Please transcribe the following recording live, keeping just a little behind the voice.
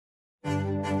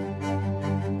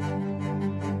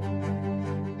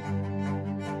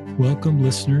Welcome,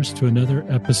 listeners, to another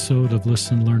episode of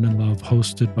Listen, Learn, and Love,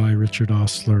 hosted by Richard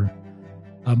Ostler.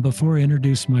 Before I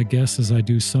introduce my guests, as I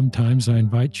do sometimes, I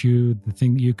invite you, the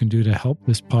thing that you can do to help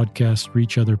this podcast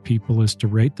reach other people is to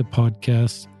rate the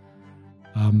podcast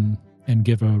and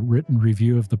give a written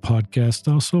review of the podcast.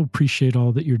 I also appreciate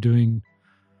all that you're doing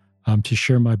to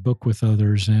share my book with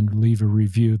others and leave a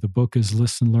review. The book is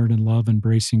Listen, Learn, and Love,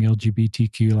 Embracing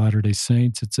LGBTQ Latter-day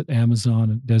Saints. It's at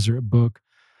Amazon and Deseret Book.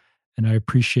 And I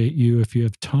appreciate you, if you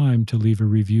have time, to leave a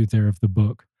review there of the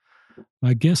book.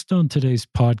 My guest on today's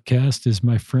podcast is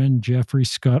my friend Jeffrey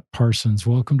Scott Parsons.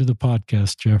 Welcome to the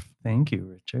podcast, Jeff. Thank you,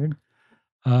 Richard.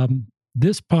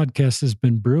 This podcast has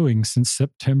been brewing since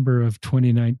September of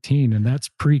 2019, and that's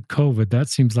pre-COVID. That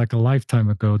seems like a lifetime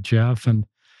ago, Jeff. And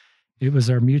it was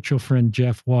our mutual friend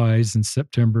Jeff Wise in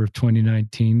September of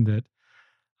 2019 that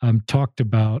talked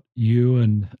about you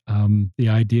and the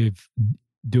idea of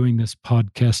doing this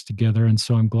podcast together. And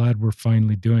so I'm glad we're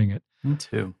finally doing it. Me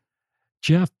too.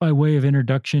 Jeff, by way of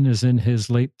introduction, is in his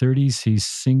late 30s. He's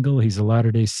single. He's a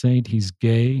Latter-day Saint. He's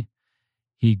gay.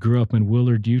 He grew up in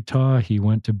Willard, Utah. He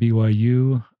went to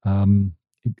BYU,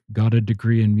 got a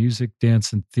degree in music,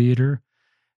 dance, and theater.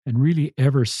 And really,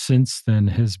 ever since then,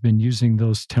 has been using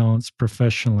those talents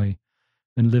professionally.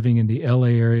 Been living in the LA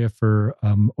area for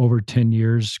over 10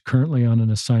 years, currently on an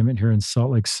assignment here in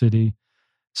Salt Lake City.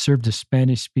 Served a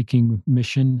Spanish-speaking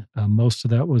mission. Most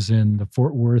of that was in the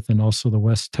Fort Worth and also the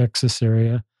West Texas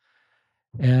area.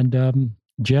 And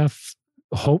Jeff,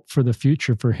 hope for the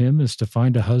future for him is to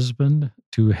find a husband,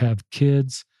 to have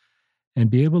kids, and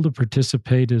be able to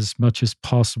participate as much as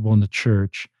possible in the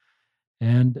church.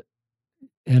 And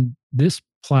this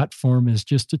platform is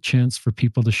just a chance for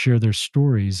people to share their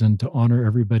stories and to honor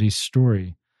everybody's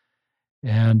story.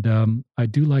 And I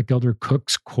do like Elder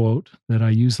Cook's quote that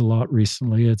I use a lot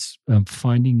recently. It's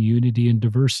finding unity in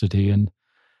diversity. And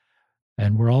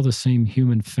we're all the same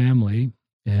human family.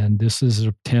 And this is an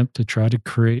attempt to try to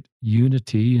create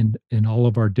unity in all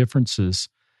of our differences.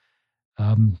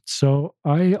 So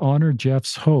I honor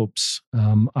Jeff's hopes.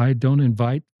 I don't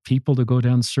invite people to go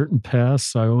down certain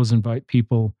paths. I always invite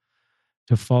people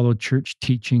to follow church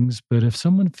teachings. But if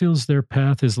someone feels their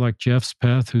path is like Jeff's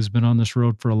path, who's been on this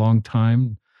road for a long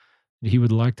time, he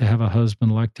would like to have a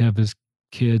husband, like to have his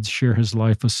kids, share his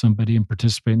life with somebody and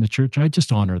participate in the church, I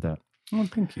just honor that. Well,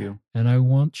 thank you. And I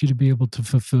want you to be able to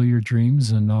fulfill your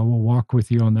dreams, and I will walk with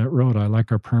you on that road. I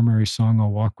like our primary song,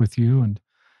 I'll Walk With You,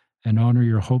 and honor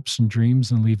your hopes and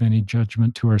dreams and leave any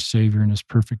judgment to our Savior and his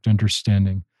perfect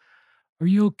understanding. Are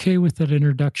you okay with that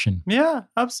introduction? Yeah,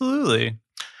 absolutely.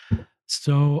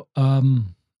 So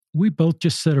we both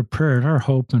just said a prayer, and our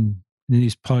hope in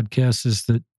these podcasts is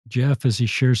that Jeff, as he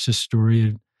shares his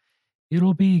story,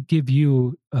 it'll give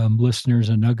you listeners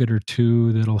a nugget or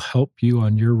two that'll help you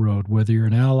on your road, whether you're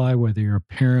an ally, whether you're a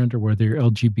parent, or whether you're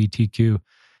LGBTQ.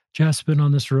 Jeff's been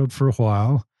on this road for a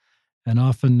while, and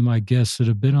often my guests that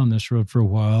have been on this road for a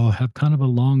while have kind of a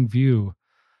long view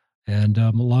and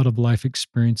a lot of life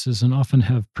experiences, and often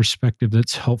have perspective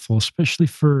that's helpful, especially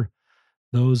for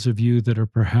those of you that are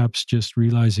perhaps just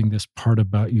realizing this part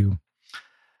about you.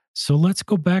 So let's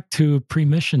go back to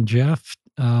pre-mission, Jeff.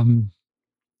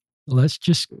 Let's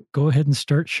just go ahead and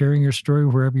start sharing your story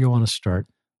wherever you want to start.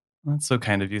 That's so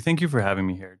kind of you. Thank you for having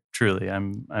me here. Truly,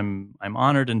 I'm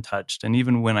honored and touched. And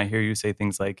even when I hear you say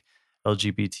things like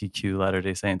LGBTQ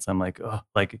Latter-day Saints, I'm like, oh,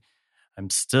 like I'm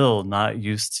still not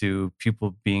used to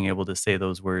people being able to say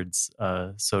those words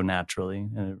so naturally,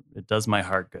 and it does my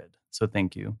heart good. So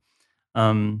thank you.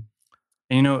 And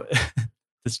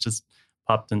this just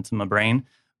popped into my brain,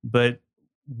 but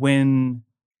when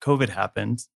COVID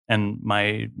happened and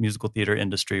my musical theater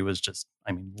industry was just,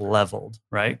 leveled,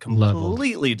 right?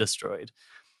 Completely destroyed.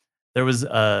 There was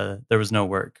no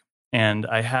work. And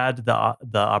I had the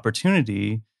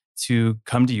opportunity to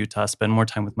come to Utah, spend more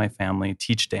time with my family,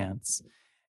 teach dance.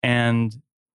 And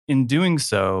in doing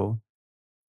so,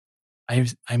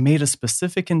 I made a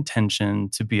specific intention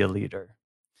to be a leader,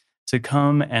 to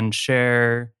come and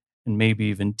share and maybe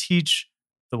even teach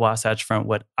the Wasatch Front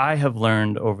what I have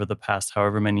learned over the past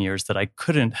however many years that I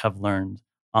couldn't have learned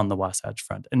on the Wasatch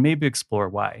Front, and maybe explore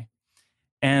why.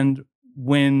 And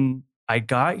when I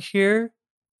got here,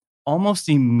 almost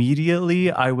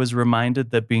immediately I was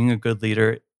reminded that being a good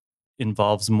leader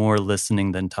involves more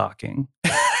listening than talking.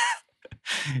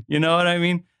 You know what I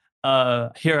mean?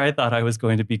 Here I thought I was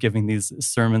going to be giving these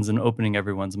sermons and opening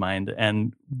everyone's mind,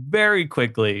 and very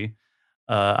quickly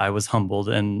I was humbled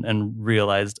and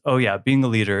realized, oh yeah, being a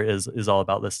leader is all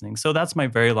about listening. So that's my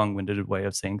very long-winded way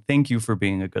of saying thank you for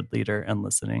being a good leader and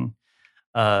listening.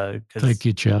 Thank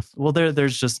you, Jeff. Well,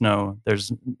 there's no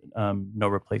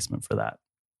replacement for that.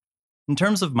 In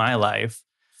terms of my life,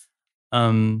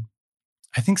 um,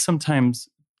 I think sometimes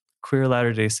queer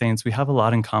Latter-day Saints, we have a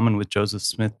lot in common with Joseph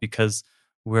Smith because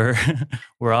we're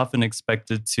we're often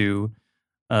expected to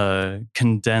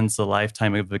condense a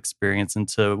lifetime of experience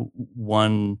into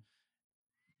one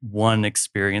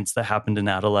experience that happened in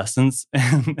adolescence,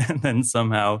 and then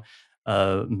somehow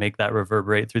make that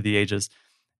reverberate through the ages.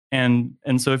 And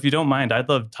so, if you don't mind, I'd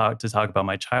love to talk about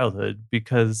my childhood,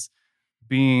 because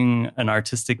being an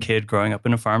artistic kid growing up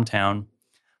in a farm town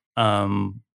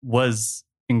was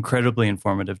incredibly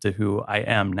informative to who I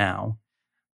am now.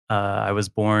 I was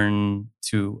born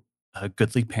to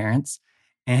goodly parents,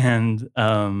 and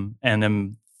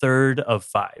am third of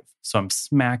five, so I'm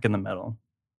smack in the middle.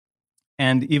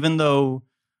 And even though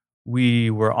we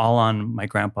were all on my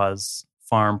grandpa's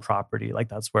farm property, like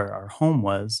that's where our home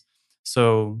was,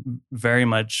 so very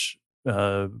much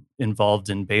involved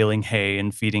in baling hay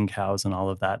and feeding cows and all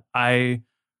of that, I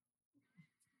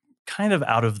kind of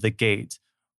out of the gate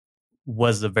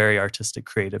was a very artistic,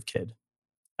 creative kid.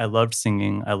 I loved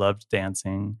singing, I loved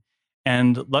dancing.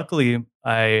 And luckily,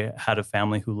 I had a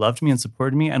family who loved me and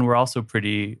supported me and were also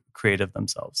pretty creative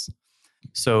themselves.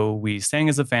 So we sang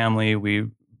as a family. We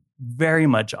very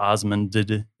much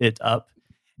Osmonded it up.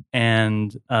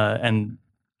 And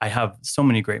I have so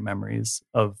many great memories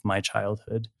of my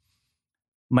childhood.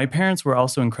 My parents were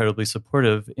also incredibly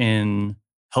supportive in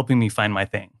helping me find my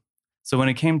thing. So when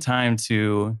it came time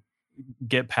to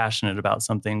get passionate about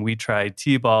something, we tried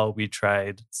t-ball, we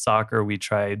tried soccer, we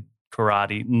tried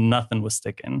karate. Nothing was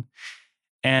sticking.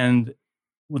 And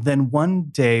then one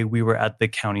day we were at the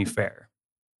county fair,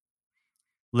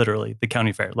 literally the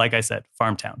county fair. Like I said,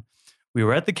 farm town. We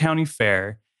were at the county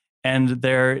fair, and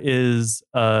there is,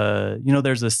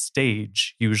 there's a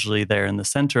stage usually there in the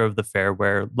center of the fair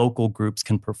where local groups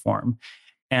can perform.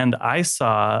 And I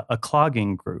saw a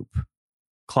clogging group,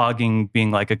 clogging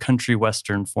being like a country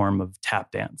western form of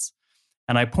tap dance.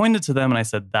 And I pointed to them and I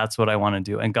said, that's what I want to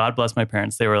do. And God bless my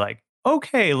parents. They were like,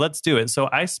 okay, let's do it. So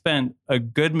I spent a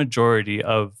good majority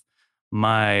of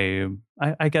my,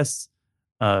 I guess,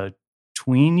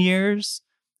 tween years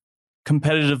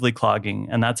competitively clogging.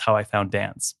 And that's how I found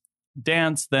dance.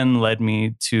 Dance then led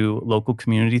me to local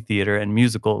community theater and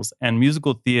musicals. And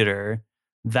musical theater,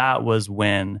 that was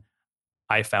when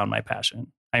I found my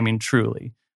passion. I mean,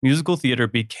 truly. Musical theater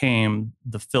became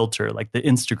the filter, like the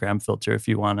Instagram filter, if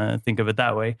you want to think of it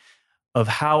that way, of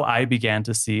how I began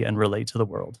to see and relate to the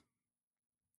world.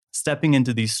 Stepping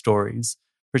into these stories,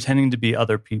 pretending to be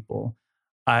other people,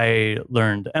 I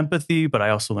learned empathy, but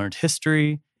I also learned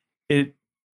history.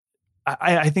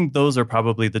 I think those are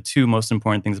probably the two most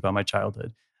important things about my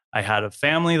childhood. I had a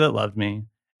family that loved me,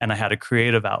 and I had a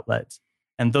creative outlet.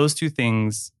 And those two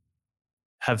things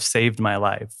have saved my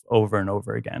life over and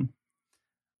over again.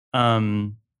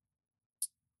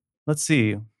 Let's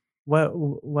see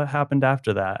what happened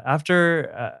after that.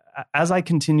 As I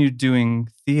continued doing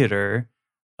theater,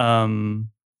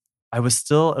 I was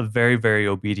still a very, very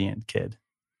obedient kid.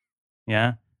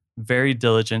 Yeah, very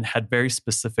diligent, had very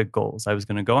specific goals. I was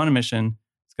going to go on a mission,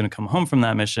 I was going to come home from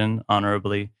that mission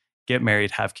honorably, get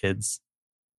married, have kids,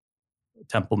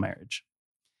 temple marriage.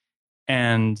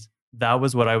 And that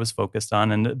was what I was focused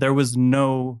on. And there was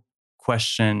no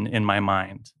question in my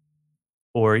mind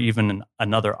or even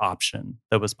another option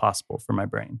that was possible for my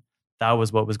brain. That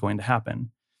was what was going to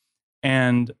happen.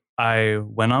 And I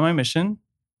went on my mission,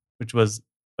 which was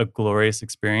a glorious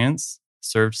experience,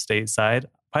 served stateside.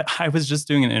 I was just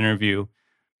doing an interview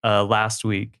last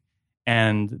week,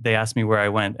 and they asked me where I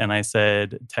went, and I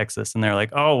said Texas, and they're like,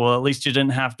 oh, well, at least you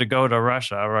didn't have to go to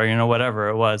Russia or, whatever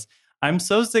it was. I'm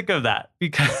so sick of that,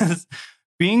 because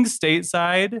being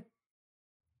stateside,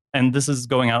 and this is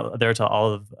going out there to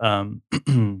all of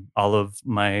all of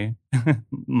my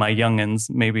my youngins,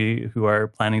 maybe who are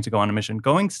planning to go on a mission,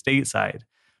 going stateside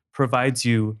provides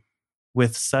you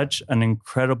with such an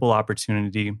incredible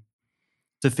opportunity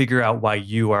to figure out why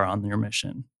you are on your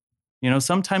mission.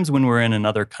 Sometimes when we're in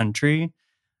another country,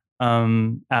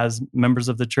 as members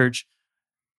of the church,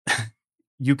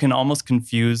 you can almost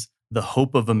confuse the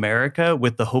hope of America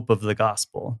with the hope of the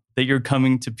gospel, that you're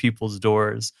coming to people's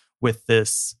doors with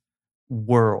this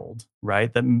world,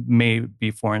 right, that may be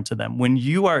foreign to them. When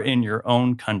you are in your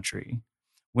own country,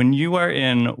 when you are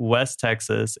in West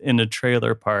Texas in a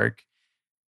trailer park,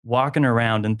 walking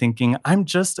around and thinking, I'm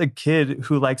just a kid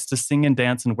who likes to sing and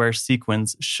dance and wear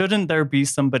sequins. Shouldn't there be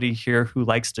somebody here who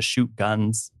likes to shoot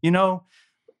guns?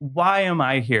 Why am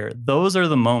I here? Those are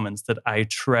the moments that I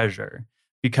treasure,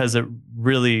 because it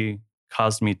really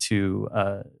caused me to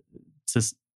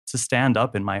stand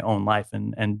up in my own life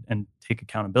and take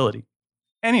accountability.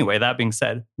 Anyway, that being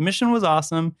said, mission was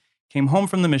awesome. Came home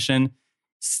from the mission,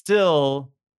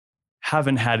 still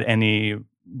haven't had any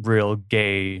real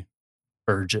gay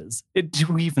urges.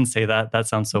 Do we even say that? That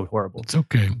sounds so horrible. It's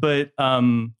okay. But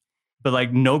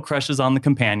like no crushes on the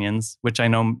companions, which I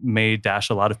know may dash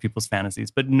a lot of people's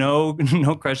fantasies, but no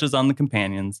crushes on the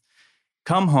companions.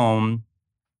 Come home.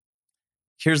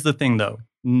 Here's the thing though,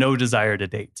 no desire to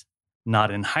date.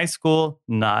 Not in high school,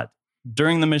 not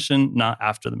during the mission, not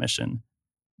after the mission.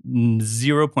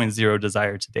 0.0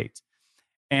 desire to date.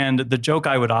 And the joke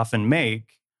I would often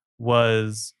make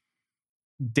was,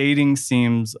 dating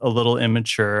seems a little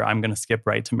immature. I'm going to skip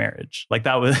right to marriage. Like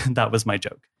that was my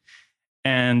joke.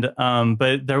 And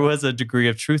but there was a degree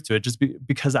of truth to it, just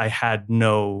because I had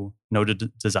no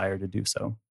desire to do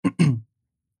so.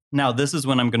 Now, this is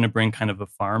when I'm going to bring kind of a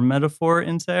farm metaphor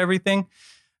into everything,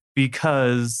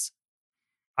 because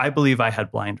I believe I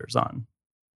had blinders on.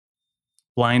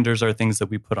 Blinders are things that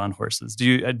we put on horses. Do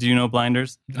you know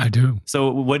blinders? I do.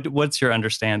 So what's your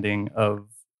understanding of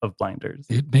blinders?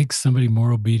 It makes somebody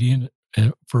more obedient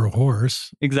for a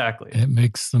horse. Exactly. It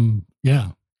makes them,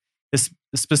 yeah.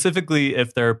 Specifically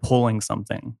if they're pulling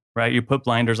something, right? You put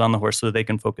blinders on the horse so that they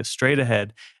can focus straight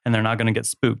ahead and they're not going to get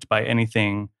spooked by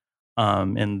anything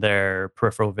in their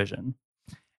peripheral vision.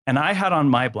 And I had on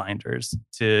my blinders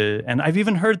and I've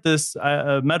even heard this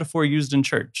metaphor used in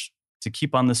church, to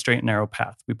keep on the straight and narrow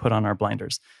path. We put on our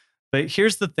blinders. But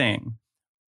here's the thing.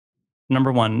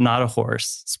 Number one, not a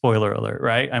horse. Spoiler alert,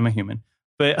 right? I'm a human.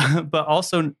 But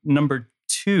also number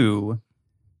two,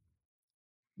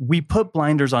 we put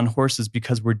blinders on horses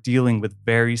because we're dealing with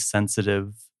very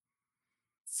sensitive,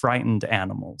 frightened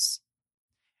animals.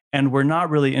 And we're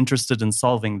not really interested in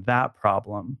solving that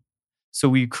problem. So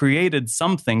we created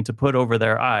something to put over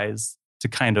their eyes to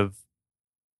kind of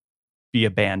be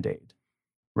a Band-Aid,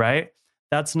 right?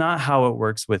 That's not how it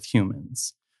works with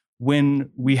humans.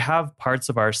 When we have parts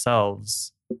of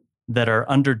ourselves that are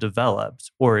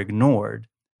underdeveloped or ignored,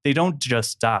 they don't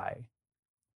just die.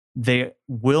 They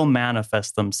will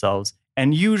manifest themselves,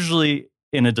 and usually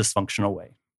in a dysfunctional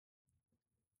way.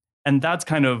 And that's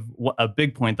kind of a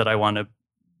big point that I want to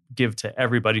give to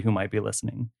everybody who might be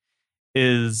listening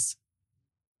is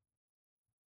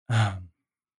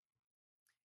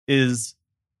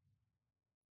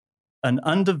an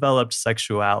undeveloped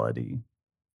sexuality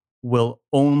will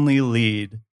only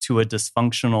lead to a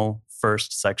dysfunctional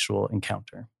first sexual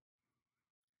encounter.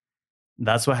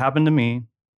 That's what happened to me.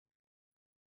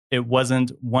 It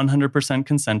wasn't 100%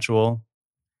 consensual.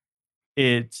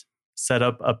 It set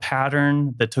up a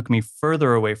pattern that took me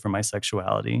further away from my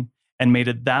sexuality and made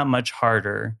it that much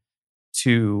harder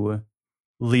to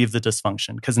leave the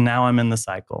dysfunction, because now I'm in the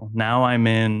cycle. Now I'm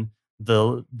in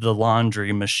the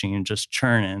laundry machine just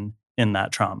churning in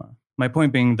that trauma. My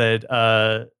point being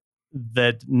that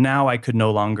that now I could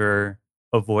no longer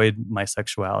avoid my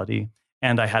sexuality,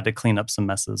 and I had to clean up some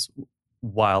messes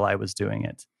while I was doing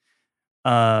it.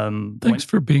 Thanks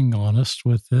for being honest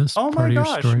with this. Oh part my of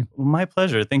gosh, your story. My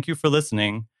pleasure. Thank you for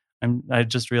listening. I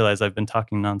just realized I've been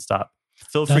talking nonstop.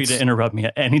 Feel free to interrupt me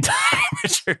at any time,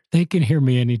 Richard. They can hear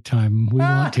me anytime. We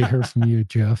want to hear from you,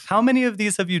 Jeff. How many of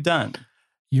these have you done?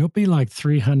 You'll be like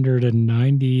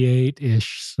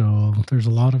 398-ish. So there's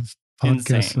a lot of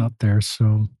podcasts out there.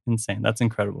 So insane. That's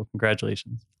incredible.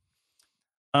 Congratulations.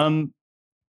 When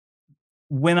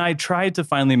I tried to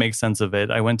finally make sense of it,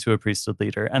 I went to a priesthood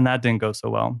leader, and that didn't go so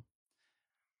well.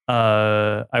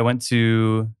 I went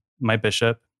to my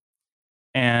bishop,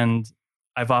 and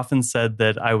I've often said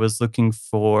that I was looking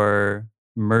for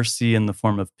mercy in the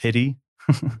form of pity.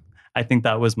 I think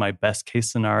that was my best case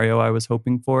scenario I was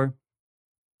hoping for.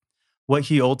 What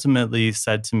he ultimately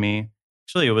said to me,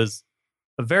 actually, it was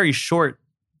a very short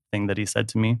thing that he said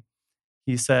to me.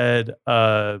 He said,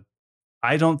 I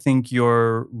don't think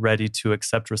you're ready to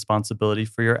accept responsibility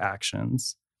for your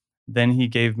actions. Then he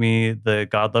gave me the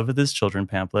God Loveth His Children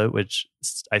pamphlet, which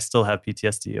I still have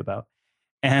PTSD about.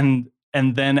 And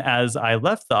then as I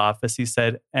left the office, he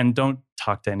said, and don't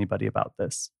talk to anybody about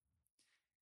this.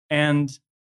 And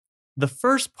the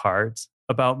first part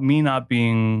about me not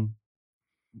being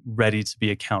ready to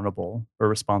be accountable or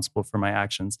responsible for my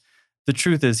actions, the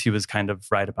truth is he was kind of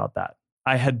right about that.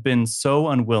 I had been so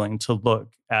unwilling to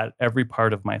look at every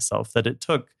part of myself that it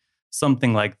took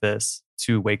something like this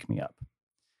to wake me up.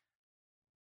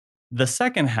 The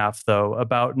second half, though,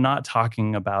 about not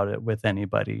talking about it with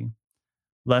anybody,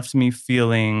 left me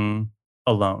feeling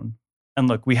alone. And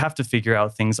look, we have to figure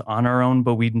out things on our own,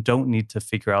 but we don't need to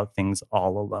figure out things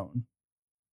all alone.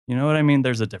 You know what I mean?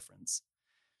 There's a difference.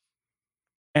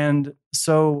 And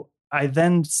so I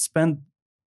then spent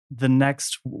the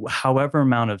next however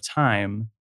amount of time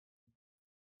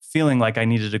feeling like I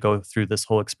needed to go through this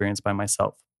whole experience by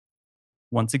myself.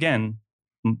 Once again,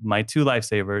 my two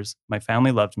lifesavers, my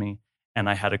family loved me, and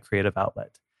I had a creative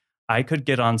outlet. I could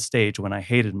get on stage when I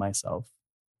hated myself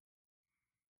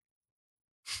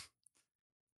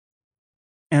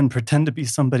and pretend to be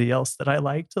somebody else that I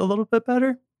liked a little bit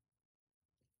better.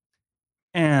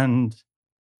 And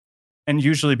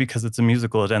usually because it's a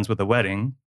musical, it ends with a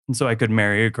wedding. And so I could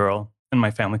marry a girl and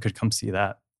my family could come see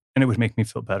that. And it would make me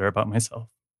feel better about myself.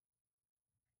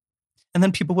 And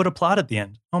then people would applaud at the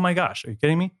end. Oh my gosh, are you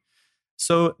kidding me?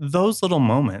 So those little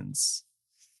moments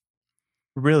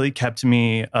really kept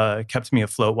me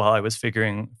afloat while I was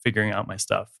figuring out my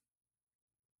stuff.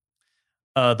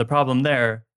 The problem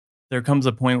there comes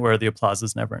a point where the applause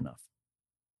is never enough.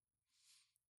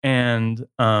 And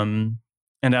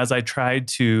as I tried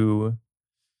to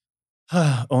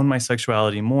own my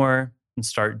sexuality more and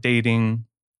start dating,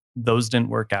 those didn't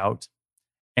work out.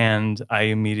 And I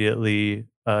immediately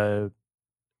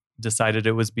decided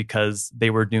it was because they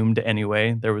were doomed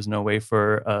anyway. There was no way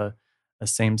for a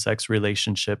same-sex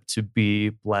relationship to be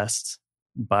blessed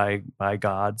by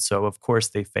God. So of course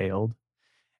they failed.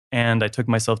 And I took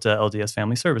myself to LDS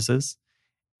Family Services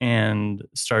and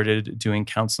started doing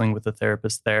counseling with a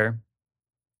therapist there.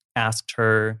 Asked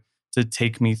her to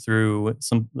take me through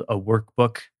a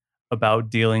workbook about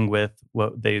dealing with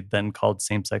what they then called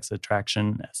same-sex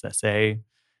attraction, SSA.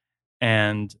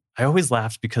 And I always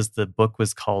laughed because the book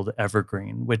was called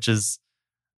Evergreen, which is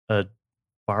a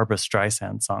Barbra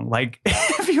Streisand song. Like,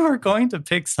 if you were going to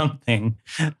pick something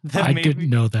that I didn't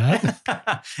know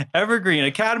that. Evergreen,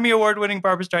 Academy Award-winning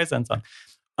Barbra Streisand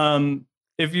song.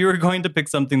 If you were going to pick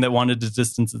something that wanted to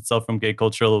distance itself from gay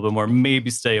culture a little bit more, maybe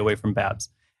stay away from Babs.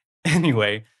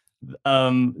 Anyway,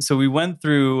 so we went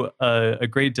through a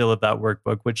great deal of that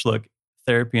workbook, which, look,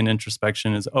 therapy and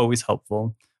introspection is always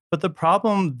helpful. But the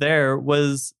problem there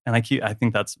was, and I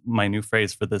think that's my new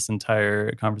phrase for this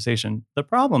entire conversation. The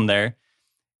problem there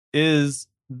is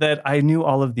that I knew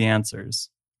all of the answers.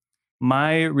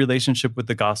 My relationship with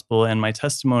the gospel and my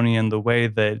testimony and the way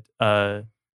that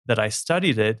I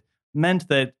studied it meant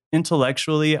that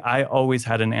intellectually, I always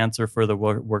had an answer for the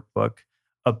workbook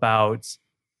about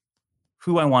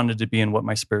who I wanted to be and what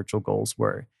my spiritual goals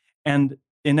were. And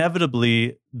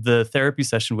inevitably, the therapy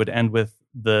session would end with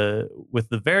the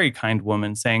very kind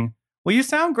woman saying, "Well, you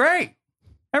sound great.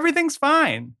 Everything's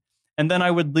fine." And then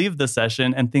I would leave the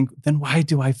session and think, then why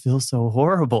do I feel so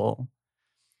horrible?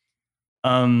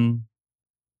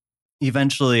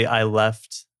 Eventually, I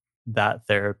left that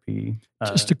therapy.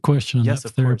 Just a question on yes,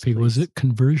 that of course, therapy. Was please. it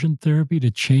conversion therapy to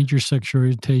change your sexual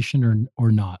orientation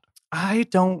or not? I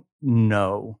don't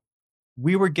know.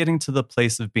 We were getting to the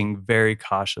place of being very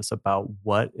cautious about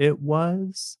what it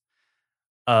was.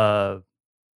 I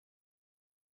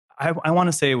want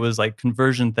to say it was like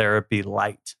conversion therapy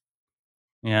light.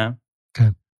 Yeah.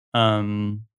 Okay.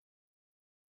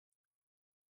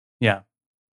 Yeah.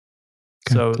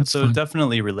 Okay, So fine.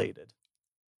 definitely related.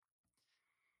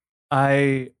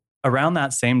 Around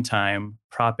that same time,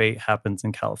 Prop 8 happens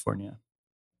in California.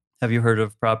 Have you heard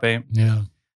of Prop 8? Yeah.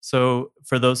 So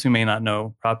for those who may not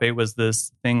know, Prop 8 was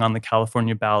this thing on the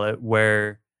California ballot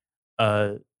where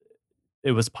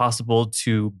it was possible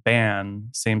to ban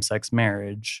same-sex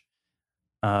marriage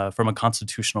from a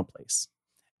constitutional place.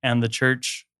 And the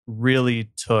church really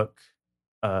took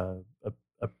a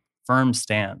firm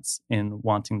stance in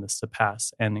wanting this to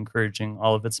pass and encouraging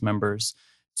all of its members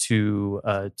to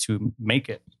make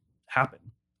it happen.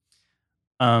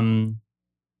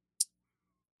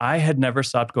 I had never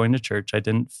stopped going to church. I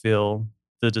didn't feel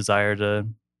the desire to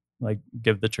like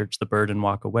give the church the bird and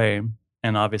walk away.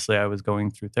 And obviously I was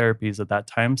going through therapies at that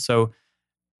time. So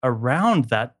around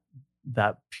that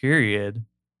period,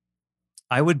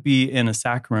 I would be in a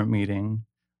sacrament meeting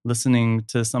listening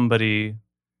to somebody,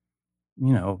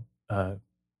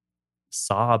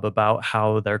 sob about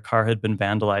how their car had been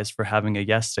vandalized for having a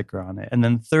yes sticker on it. And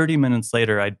then 30 minutes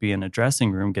later, I'd be in a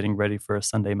dressing room getting ready for a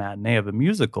Sunday matinee of a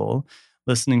musical,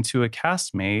 listening to a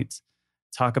castmate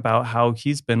talk about how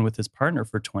he's been with his partner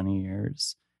for 20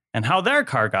 years and how their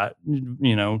car got,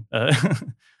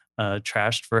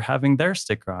 trashed for having their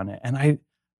sticker on it. And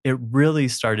it really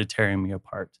started tearing me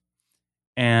apart.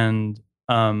 And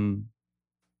I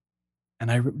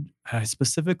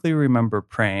specifically remember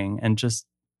praying and just,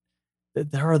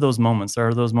 there are those moments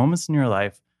in your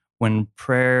life when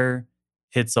prayer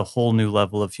hits a whole new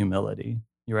level of humility,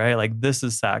 right? Like this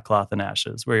is sackcloth and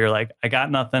ashes where you're like, I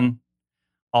got nothing.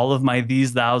 All of my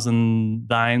these, thous, and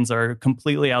thines are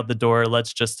completely out the door.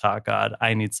 Let's just talk, God.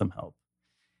 I need some help.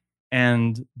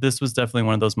 And this was definitely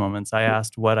one of those moments. I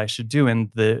asked what I should do. And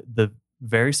the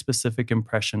very specific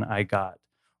impression I got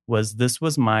this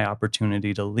was my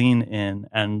opportunity to lean in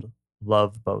and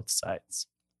love both sides.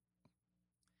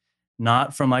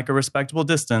 Not from like a respectable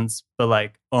distance, but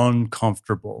like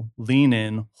uncomfortable. Lean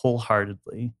in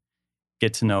wholeheartedly,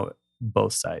 get to know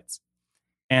both sides.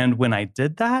 And when I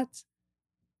did that,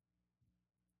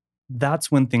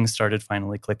 that's when things started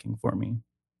finally clicking for me.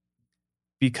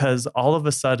 Because all of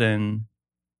a sudden,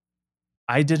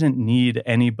 I didn't need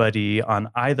anybody on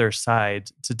either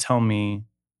side to tell me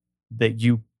that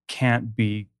you can't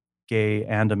be gay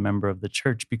and a member of the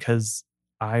church, because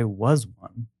I was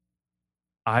one.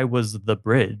 I was the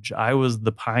bridge. I was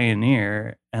the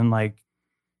pioneer. And like,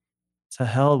 to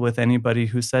hell with anybody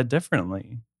who said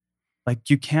differently. Like,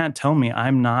 you can't tell me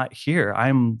I'm not here.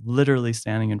 I'm literally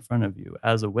standing in front of you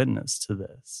as a witness to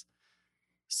this.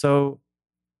 So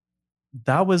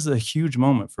that was a huge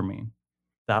moment for me,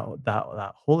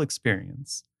 that whole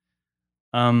experience.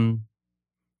 But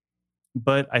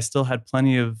I still had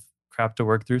plenty of crap to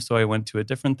work through. So I went to a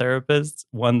different therapist,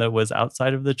 one that was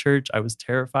outside of the church. I was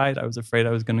terrified. I was afraid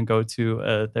I was going to go to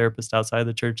a therapist outside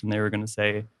the church and they were going to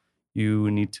say,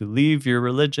 you need to leave your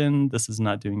religion. This is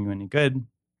not doing you any good.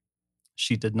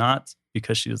 She did not,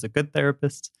 because she was a good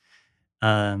therapist.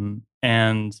 And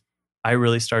I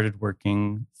really started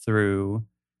working through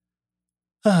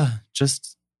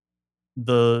just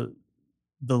the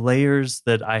layers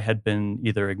that I had been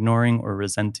either ignoring or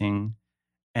resenting.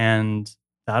 And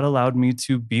that allowed me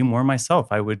to be more myself.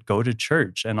 I would go to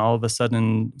church and all of a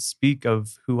sudden speak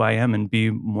of who I am and be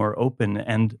more open.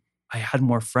 And I had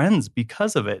more friends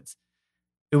because of it.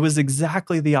 It was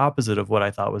exactly the opposite of what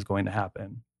I thought was going to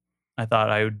happen. I thought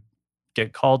I would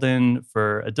get called in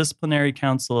for a disciplinary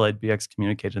council, I'd be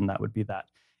excommunicated, and that would be that.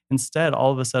 Instead,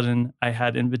 all of a sudden, I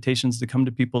had invitations to come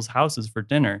to people's houses for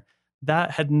dinner.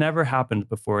 That had never happened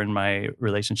before in my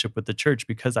relationship with the church,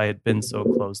 because I had been so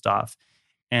closed off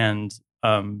and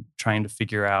trying to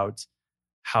figure out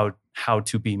how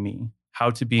to be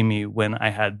me when I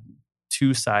had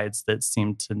two sides that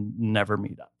seemed to never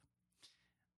meet up.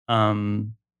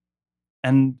 And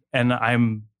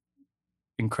I'm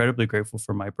incredibly grateful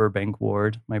for my Burbank,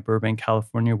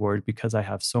 California ward, because I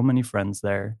have so many friends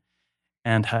there,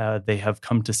 and they have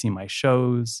come to see my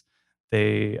shows.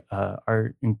 They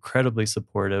are incredibly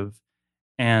supportive,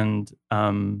 and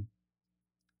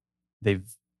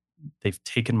they've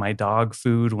taken my dog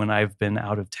food when I've been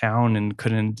out of town and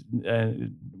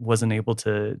wasn't able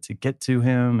to get to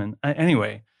him. And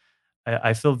anyway,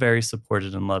 I feel very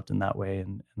supported and loved in that way,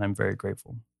 and I'm very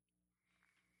grateful.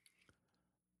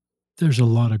 There's a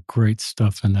lot of great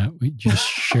stuff in that we just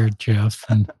shared, Jeff,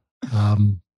 and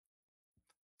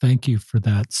thank you for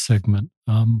that segment.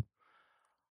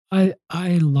 I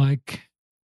like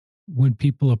when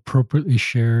people appropriately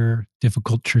share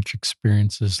difficult church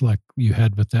experiences like you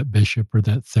had with that bishop or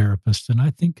that therapist. And I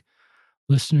think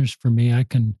listeners, for me, I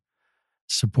can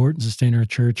support and sustain our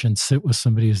church and sit with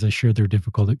somebody as they share their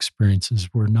difficult experiences.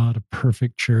 We're not a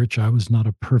perfect church. I was not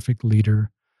a perfect leader.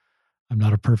 I'm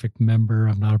not a perfect member.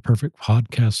 I'm not a perfect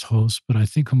podcast host. But I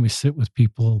think when we sit with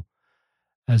people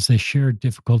as they share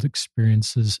difficult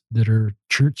experiences that are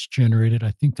church generated,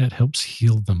 I think that helps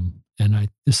heal them. And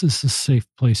this is a safe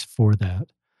place for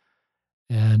that.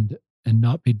 And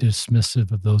not be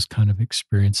dismissive of those kind of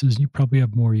experiences. You probably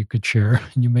have more you could share,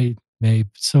 and you may.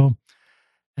 So,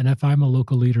 and if I'm a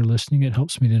local leader listening, it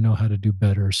helps me to know how to do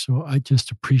better. So I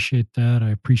just appreciate that. I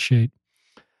appreciate,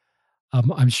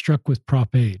 I'm struck with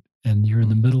Prop 8, and you're in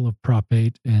the middle of Prop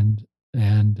 8, and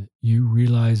you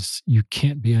realize you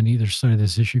can't be on either side of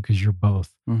this issue because you're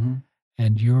both. Mm-hmm.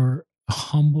 And your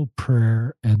humble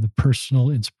prayer and the personal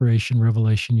inspiration,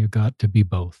 revelation you got to be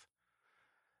both.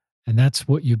 And that's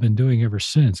what you've been doing ever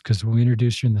since. Because when we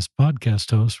introduced you in this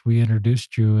podcast host, we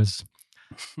introduced you as,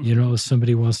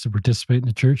 somebody who wants to participate in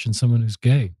the church and someone who's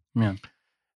gay. Yeah.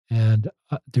 And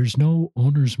there's no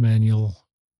owner's manual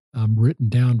written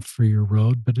down for your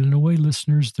road, but in a way,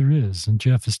 listeners, there is. And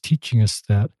Jeff is teaching us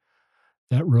that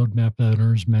roadmap, that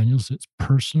owner's manual, is its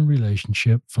personal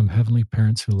relationship from heavenly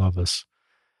parents who love us.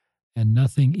 And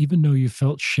nothing, even though you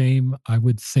felt shame, I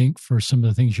would think, for some of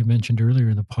the things you mentioned earlier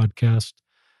in the podcast,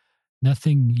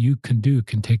 nothing you can do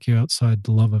can take you outside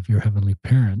the love of your heavenly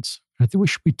parents. I think we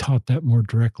should be taught that more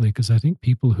directly, because I think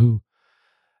people who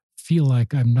feel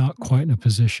like I'm not quite in a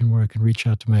position where I can reach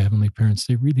out to my heavenly parents,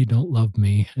 they really don't love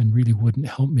me and really wouldn't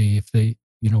help me if they,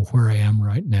 where I am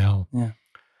right now. Yeah.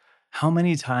 How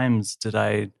many times did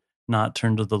I not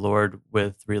turn to the Lord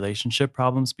with relationship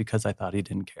problems because I thought he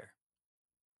didn't care?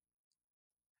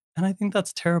 And I think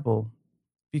that's terrible,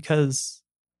 because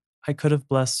I could have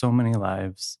blessed so many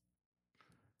lives.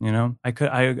 I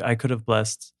could have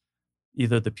blessed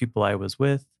either the people I was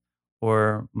with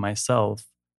or myself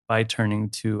by turning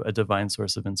to a divine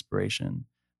source of inspiration.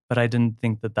 But I didn't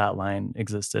think that that line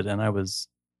existed, and I was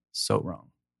so wrong.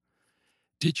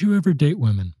 Did you ever date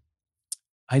women?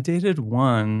 I dated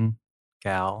one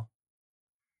gal,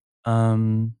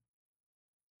 and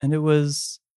it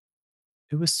was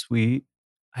sweet.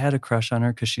 I had a crush on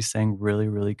her because she sang really,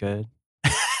 really good.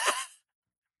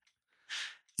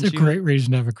 It's a great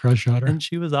reason to have a crush on her. And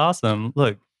she was awesome.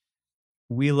 Look,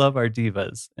 we love our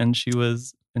divas, and she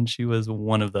was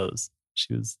one of those.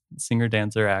 She was singer,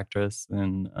 dancer, actress,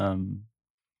 and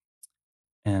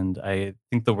I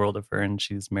think the world of her. And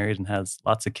she's married and has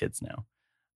lots of kids now.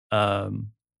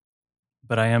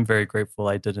 But I am very grateful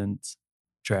I didn't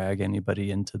drag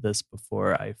anybody into this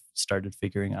before I started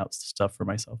figuring out stuff for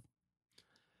myself.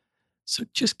 So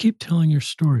just keep telling your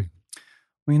story.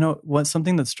 Well,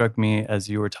 something that struck me as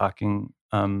you were talking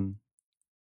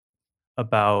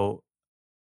about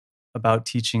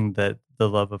teaching that the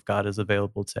love of God is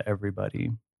available to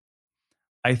everybody.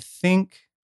 I think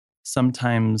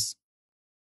sometimes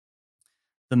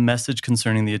the message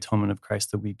concerning the atonement of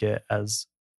Christ that we get as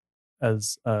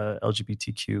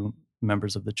LGBTQ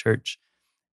members of the church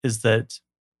is that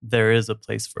there is a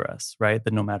place for us, right?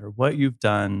 That no matter what you've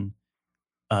done,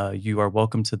 you are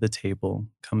welcome to the table.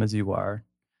 Come as you are.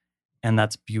 And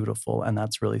that's beautiful and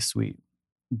that's really sweet.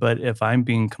 But if I'm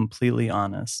being completely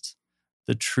honest,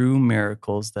 the true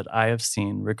miracles that I have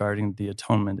seen regarding the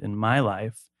atonement in my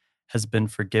life has been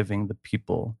forgiving the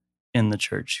people in the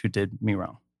church who did me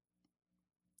wrong.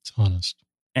 It's honest.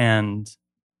 And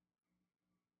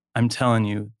I'm telling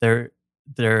you, there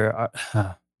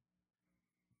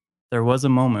was a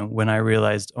moment when I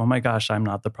realized, oh my gosh, I'm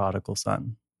not the prodigal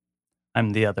son.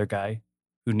 I'm the other guy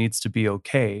who needs to be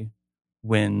okay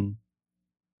when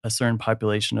a certain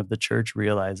population of the church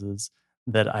realizes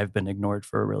that I've been ignored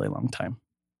for a really long time.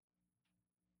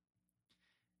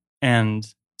 And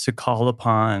to call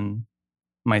upon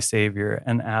my Savior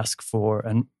and ask for,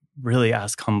 and really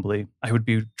ask humbly, I would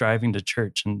be driving to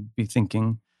church and be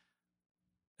thinking,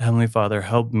 Heavenly Father,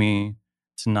 help me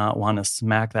to not want to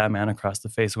smack that man across the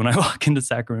face when I walk into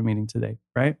sacrament meeting today,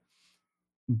 right?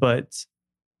 But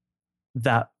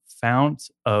that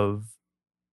fount of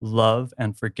love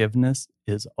and forgiveness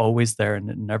is always there,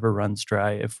 and it never runs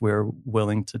dry if we're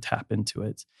willing to tap into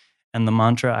it. And the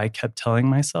mantra I kept telling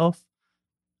myself,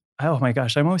 oh my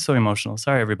gosh, I'm always so emotional.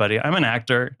 Sorry, everybody. I'm an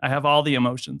actor. I have all the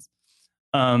emotions.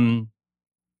 The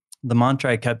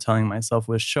mantra I kept telling myself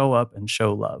was show up and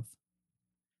show love.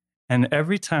 And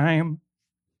every time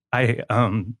I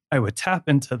would tap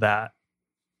into that,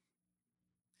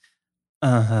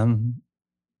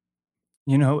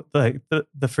 like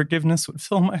the forgiveness would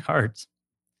fill my heart.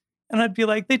 And I'd be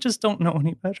like, they just don't know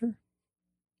any better.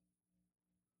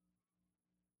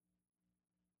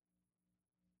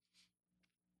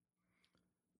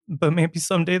 But maybe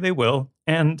someday they will.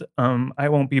 And I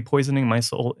won't be poisoning my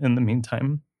soul in the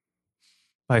meantime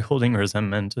by holding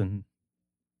resentment and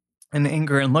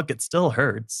anger. And look, it still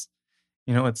hurts.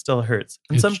 It still hurts.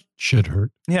 And it should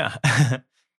hurt. Yeah.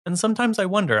 And sometimes I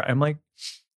wonder, I'm like,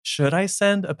 should I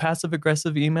send a passive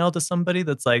aggressive email to somebody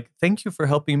that's like, thank you for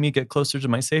helping me get closer to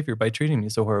my Savior by treating me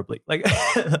so horribly? Like,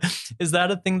 is that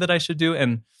a thing that I should do?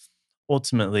 And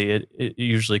ultimately, it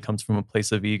usually comes from a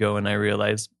place of ego. And I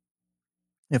realize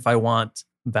if I want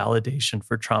validation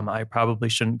for trauma, I probably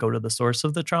shouldn't go to the source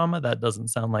of the trauma. That doesn't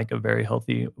sound like a very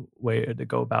healthy way to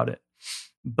go about it.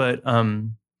 But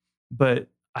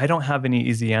I don't have any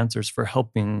easy answers for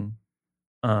helping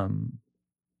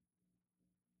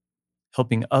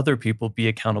other people be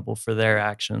accountable for their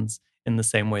actions in the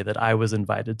same way that I was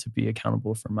invited to be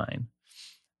accountable for mine.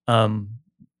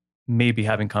 Maybe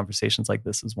having conversations like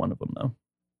this is one of them, though.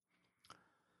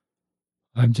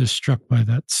 I'm just struck by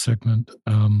that segment.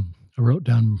 I wrote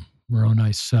down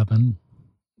Moroni 7,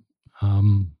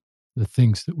 the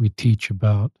things that we teach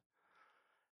about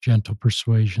gentle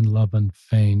persuasion, love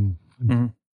unfeigned,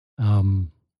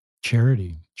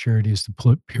 charity. Charity is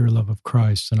the pure love of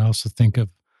Christ. And I also think of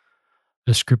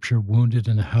the scripture, wounded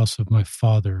in the house of my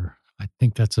father. I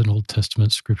think that's an Old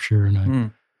Testament scripture.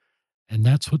 And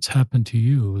that's what's happened to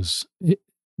you is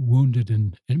wounded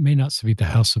in, it may not be the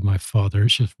house of my father.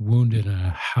 It's just wounded in a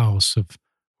house of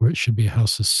where it should be a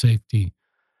house of safety.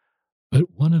 But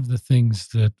one of the things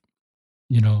that,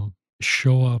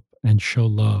 show up and show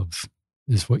love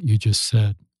is what you just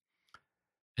said.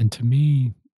 And to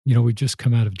me, we just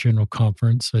come out of General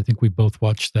Conference. I think we both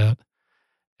watched that.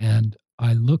 And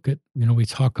I look at, we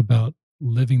talk about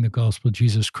living the gospel of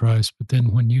Jesus Christ, but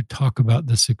then when you talk about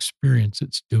this experience,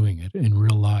 it's doing it in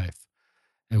real life.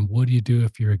 And what do you do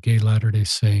if you're a gay Latter-day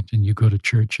Saint and you go to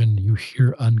church and you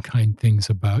hear unkind things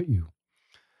about you?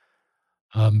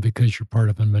 Because you're part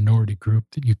of a minority group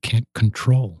that you can't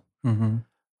control. Mm-hmm.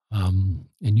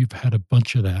 And you've had a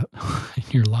bunch of that in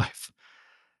your life.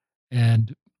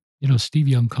 And, Steve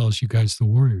Young calls you guys the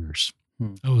warriors.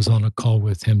 I was on a call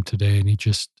with him today, and he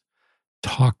just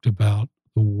talked about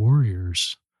the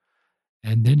warriors.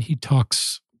 And then he talked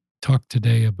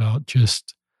today about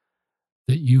just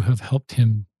that you have helped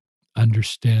him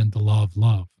understand the law of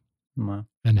love. Wow.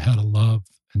 And how to love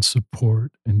and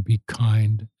support and be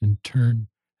kind and turn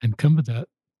and come to that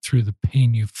through the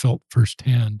pain you felt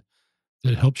firsthand,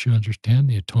 that helps you understand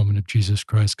the atonement of Jesus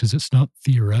Christ, because it's not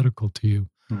theoretical to you.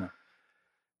 No.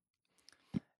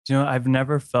 I've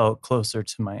never felt closer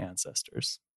to my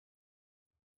ancestors.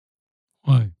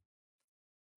 Why?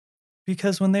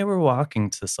 Because when they were walking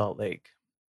to Salt Lake,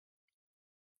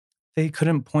 they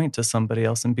couldn't point to somebody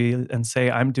else and say,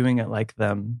 I'm doing it like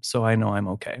them, so I know I'm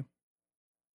okay.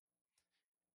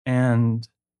 And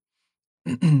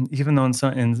even though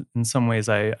in some ways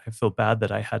I feel bad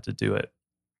that I had to do it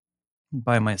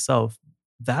by myself,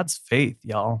 that's faith,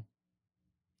 y'all.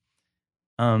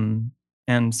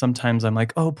 And sometimes I'm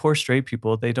like, oh, poor straight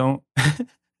people. They don't,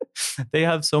 they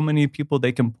have so many people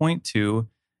they can point to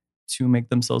make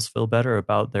themselves feel better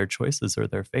about their choices or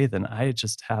their faith. And I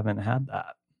just haven't had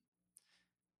that.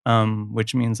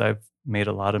 Which means I've made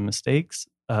a lot of mistakes,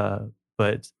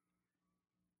 but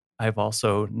I've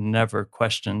also never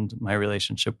questioned my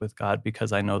relationship with God,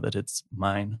 because I know that it's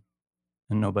mine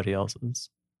and nobody else's.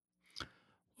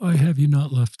 Why have you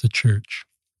not left the church?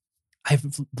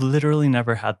 I've literally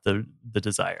never had the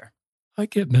desire. I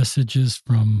get messages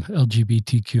from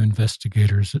LGBTQ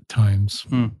investigators at times.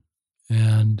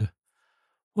 And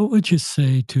what would you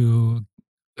say to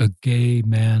a gay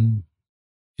man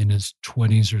in his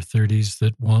 20s or 30s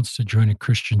that wants to join a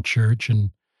Christian church and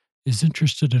is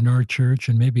interested in our church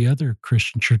and maybe other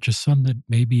Christian churches, some that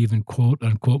maybe even quote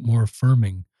unquote more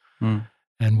affirming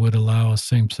and would allow a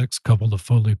same-sex couple to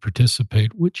fully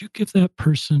participate? Would you give that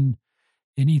person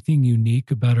anything unique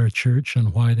about our church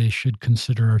and why they should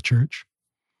consider our church?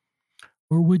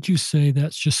 Or would you say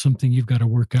that's just something you've got to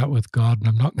work out with God, and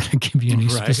I'm not going to give you any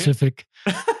specific?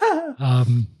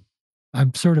 I'm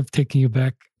sort of taking you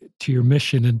back to your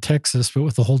mission in Texas, but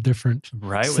with a whole different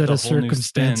set of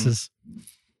circumstances.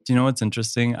 Do you know what's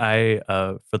interesting? I,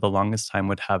 for the longest time,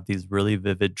 would have these really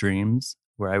vivid dreams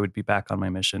where I would be back on my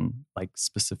mission, like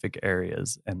specific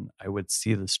areas, and I would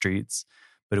see the streets,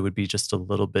 but it would be just a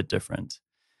little bit different.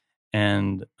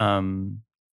 And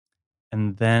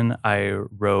then I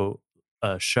wrote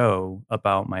a show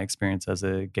about my experience as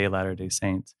a gay Latter-day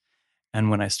Saint. And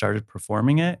when I started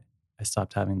performing it, I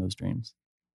stopped having those dreams.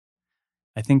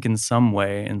 I think in some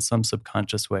way, in some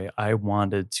subconscious way, I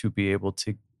wanted to be able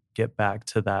to get back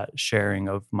to that sharing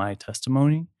of my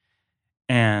testimony.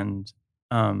 And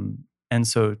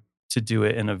so to do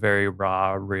it in a very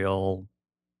raw, real,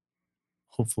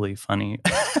 hopefully funny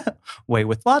way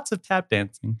with lots of tap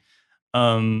dancing,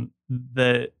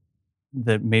 that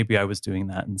maybe I was doing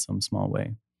that in some small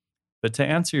way. But to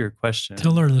answer your question,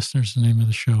 tell our listeners the name of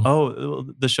the show. Oh,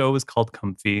 the show was called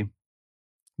Comfy,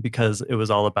 because it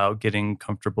was all about getting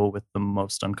comfortable with the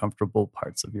most uncomfortable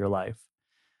parts of your life.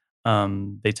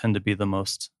 They tend to be the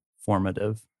most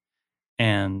formative.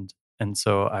 And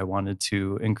so I wanted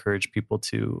to encourage people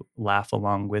to laugh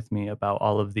along with me about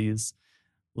all of these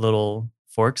little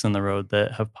forks in the road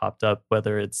that have popped up,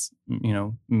 whether it's,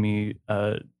 me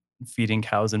feeding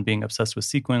cows and being obsessed with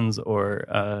sequins,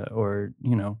 or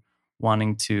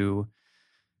wanting to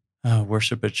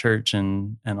worship at church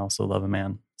and also love a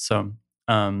man. So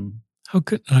we're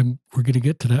going to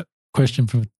get to that question.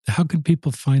 How can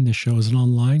people find the show? Is it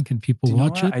online? Can people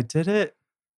watch it? I did it.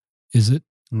 Is it?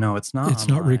 No, it's not. It's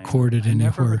not recorded anywhere. I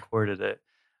never recorded it.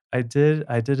 I did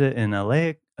it in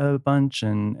LA a bunch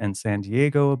and San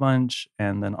Diego a bunch,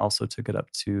 and then also took it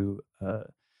up to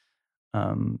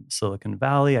Silicon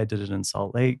Valley. I did it in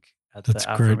Salt Lake at the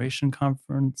Affirmation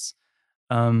Conference.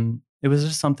 It was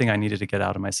just something I needed to get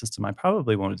out of my system. I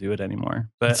probably won't do it anymore,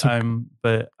 but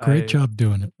great job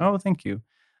doing it. Oh, thank you.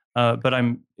 But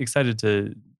I'm excited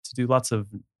to do lots of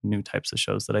new types of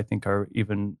shows that I think are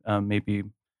even maybe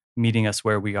meeting us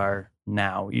where we are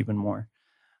now even more.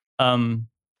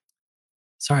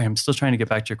 Sorry, I'm still trying to get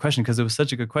back to your question because it was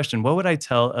such a good question. What would I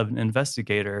tell of an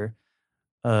investigator,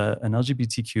 an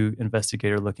LGBTQ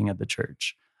investigator looking at the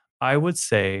church? I would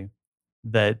say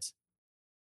that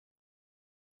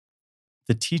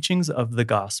the teachings of the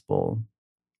gospel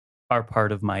are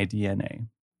part of my DNA,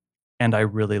 and I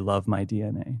really love my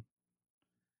DNA.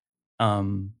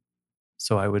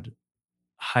 So I would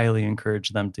highly encourage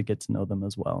them to get to know them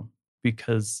as well,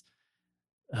 because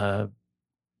I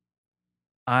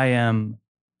am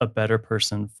a better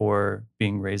person for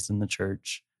being raised in the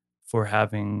church, for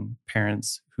having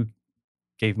parents who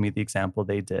gave me the example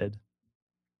they did.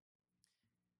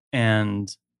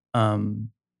 And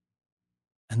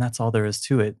that's all there is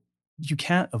to it. You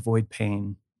can't avoid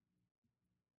pain.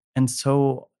 And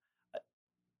so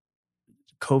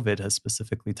COVID has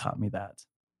specifically taught me that.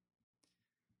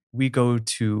 We go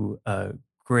to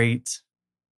great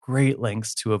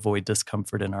lengths to avoid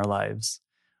discomfort in our lives,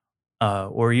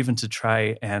 or even to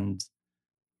try and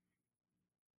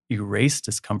erase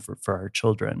discomfort for our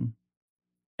children.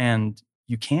 And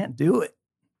you can't do it.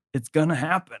 It's going to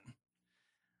happen.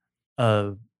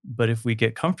 But if we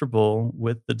get comfortable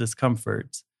with the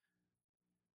discomfort,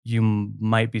 you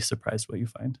might be surprised what you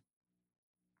find.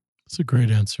 That's a great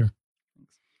answer.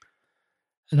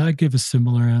 And I give a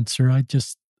similar answer. I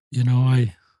just, there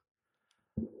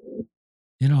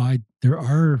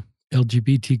are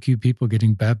LGBTQ people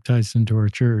getting baptized into our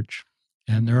church,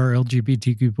 and there are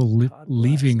LGBTQ people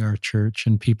leaving our church,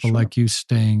 and people like you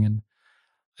staying. And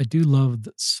I do love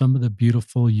some of the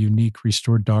beautiful, unique,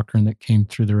 restored doctrine that came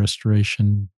through the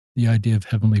restoration. The idea of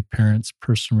heavenly parents,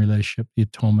 personal relationship, the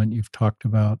atonement you've talked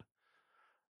about,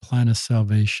 plan of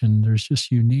salvation. There's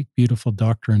just unique, beautiful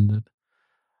doctrine that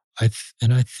I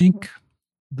think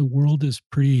the world is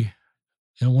pretty.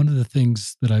 One of the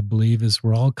things that I believe is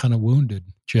we're all kind of wounded,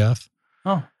 Jeff.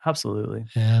 Oh, absolutely.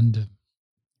 And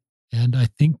I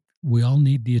think we all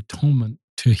need the atonement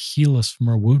to heal us from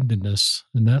our woundedness.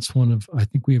 And that's I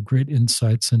think we have great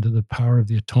insights into the power of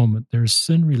the atonement. There's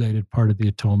sin-related part of the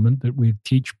atonement that we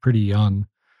teach pretty young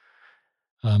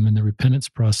in the repentance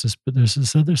process. But there's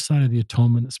this other side of the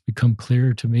atonement that's become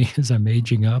clearer to me as I'm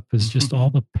aging up, is just all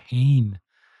the pain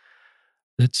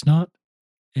that's not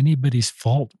anybody's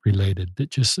fault related, that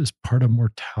just is part of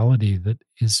mortality that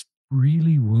is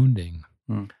really wounding.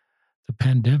 The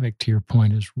pandemic, to your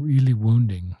point, is really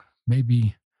wounding.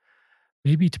 Maybe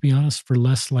to be honest, for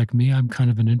less like me, I'm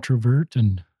kind of an introvert,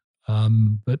 and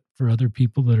but for other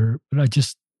people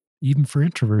even for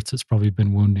introverts, it's probably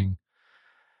been wounding.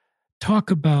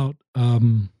 Talk about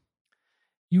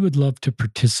you would love to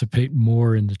participate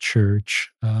more in the church.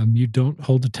 You don't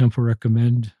hold a temple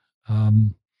recommend.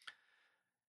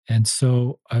 And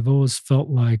so I've always felt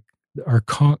like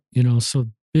so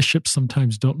bishops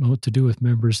sometimes don't know what to do with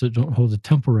members that don't hold a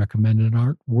temple recommend and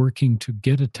aren't working to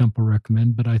get a temple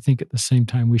recommend. But I think at the same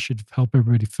time, we should help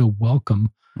everybody feel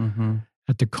welcome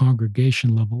at the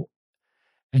congregation level.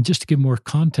 And just to give more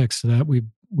context to that, we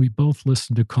both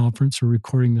listened to conference. We're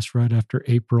recording this right after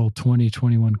April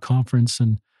 2021 conference.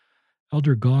 And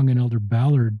Elder Gong and Elder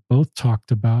Ballard both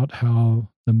talked about how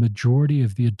the majority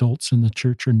of the adults in the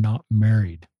church are not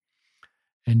married.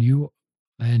 And you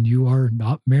are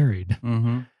not married.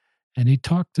 And he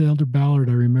talked to Elder Ballard,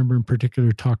 I remember in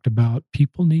particular, talked about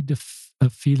people need a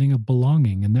feeling of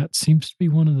belonging. And that seems to be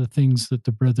one of the things that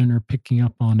the brethren are picking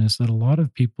up on, is that a lot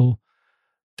of people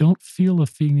don't feel a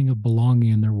feeling of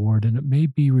belonging in their ward. And it may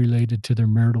be related to their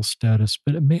marital status,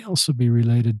 but it may also be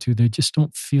related to they just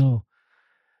don't feel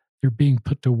they're being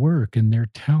put to work and their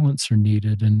talents are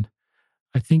needed. And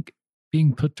I think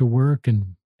being put to work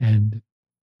and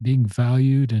being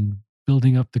valued and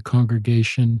building up the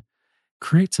congregation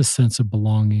creates a sense of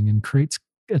belonging and creates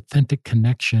authentic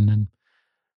connection. And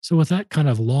so with that kind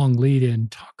of long lead in,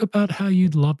 talk about how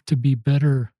you'd love to be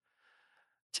better.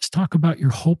 Just talk about your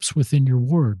hopes within your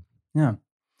ward. Yeah.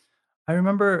 I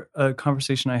remember a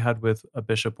conversation I had with a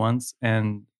bishop once,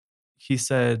 and he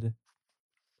said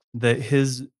that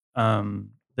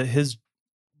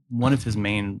one of his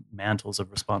main mantles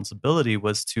of responsibility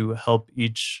was to help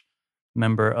each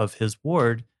member of his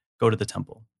ward go to the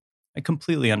temple. I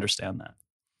completely understand that.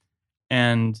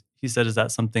 And he said, is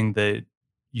that something that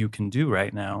you can do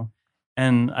right now?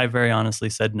 And I very honestly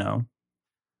said no.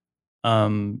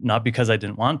 Not because I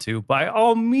didn't want to. By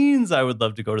all means, I would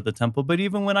love to go to the temple. But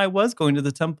even when I was going to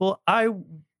the temple, I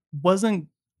wasn't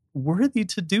worthy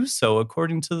to do so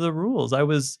according to the rules. I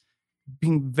was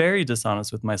being very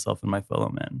dishonest with myself and my fellow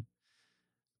men.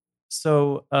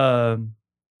 So I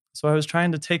was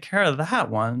trying to take care of that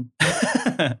one.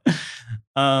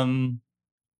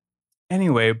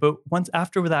 Anyway, but once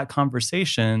after that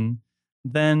conversation,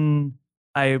 then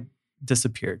I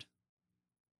disappeared.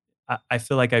 I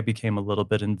feel like I became a little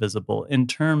bit invisible in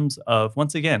terms of,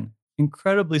 once again,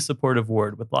 incredibly supportive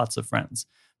ward with lots of friends.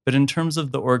 But in terms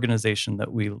of the organization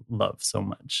that we love so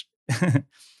much,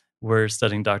 we're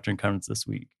studying Doctrine and Covenants this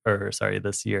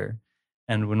year.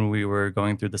 And when we were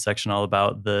going through the section all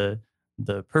about the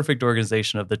the perfect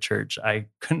organization of the church, I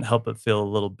couldn't help but feel a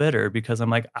little bitter because I'm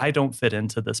like, I don't fit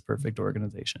into this perfect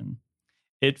organization.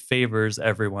 It favors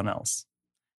everyone else.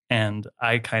 And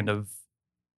I kind of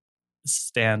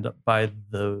stand by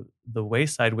the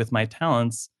wayside with my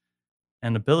talents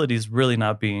and abilities really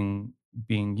not being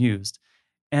used.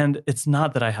 And it's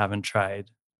not that I haven't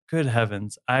tried. Good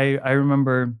heavens. I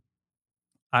remember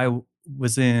I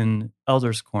was in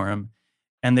elders quorum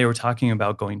and they were talking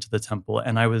about going to the temple,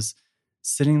 and I was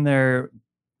sitting there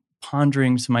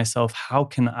pondering to myself, how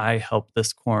can I help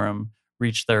this quorum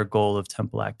reach their goal of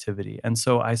temple activity? And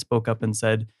so I spoke up and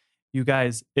said, you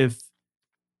guys, if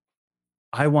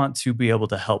I want to be able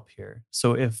to help here.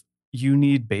 So if you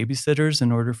need babysitters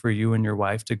in order for you and your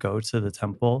wife to go to the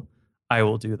temple, I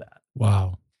will do that.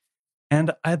 Wow.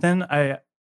 And I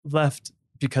left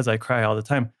because I cry all the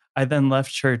time. I then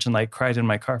left church and like cried in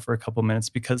my car for a couple minutes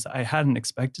because I hadn't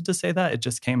expected to say that. It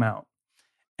just came out.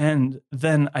 And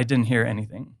then I didn't hear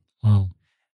anything. Wow.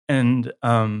 And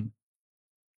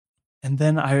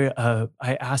then I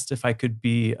asked if I could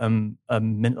be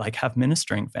like have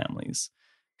ministering families,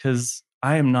 because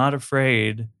I am not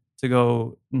afraid to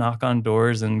go knock on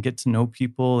doors and get to know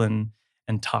people and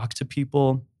talk to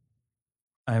people.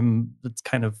 That's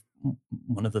kind of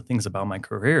one of the things about my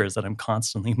career, is that I'm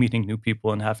constantly meeting new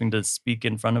people and having to speak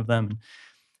in front of them.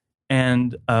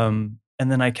 And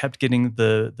then I kept getting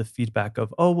the feedback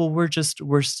of, oh, well,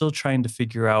 we're still trying to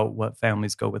figure out what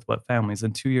families go with what families.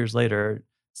 And 2 years later,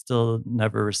 still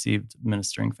never received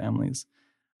ministering families.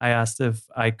 I asked if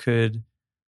I could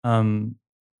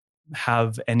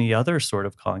have any other sort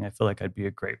of calling. I feel like I'd be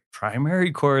a great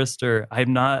primary chorister.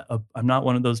 I'm not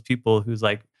one of those people who's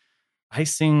like, I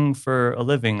sing for a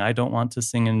living. I don't want to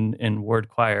sing in ward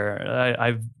choir.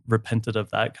 I've repented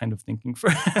of that kind of thinking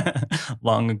for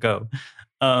long ago.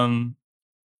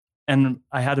 And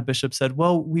I had a bishop said,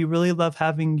 well, we really love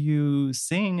having you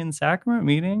sing in sacrament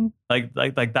meeting. Like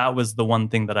that was the one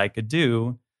thing that I could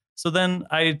do. So then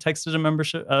I texted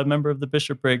a member of the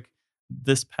bishopric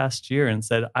this past year and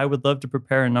said, I would love to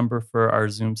prepare a number for our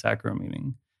Zoom sacrament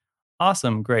meeting.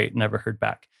 Awesome. Great. Never heard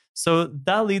back. So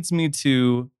that leads me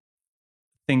to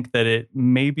think that it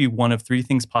may be one of three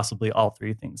things, possibly all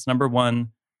three things. Number one,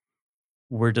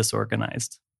 we're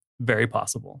disorganized. Very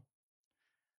possible.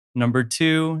 Number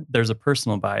two, there's a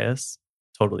personal bias.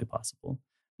 Totally possible.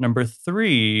 Number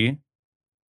three,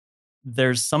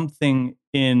 there's something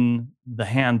in the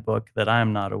handbook that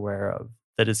I'm not aware of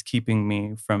that is keeping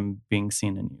me from being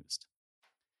seen and used.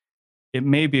 It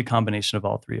may be a combination of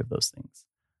all three of those things.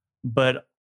 But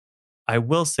I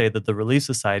will say that the Relief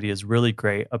Society is really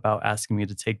great about asking me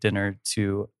to take dinner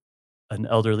to an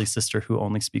elderly sister who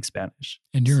only speaks Spanish.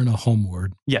 And you're in a home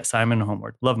ward. Yes, I'm in a home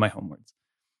ward. Love my home wards.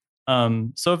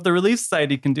 So if the Relief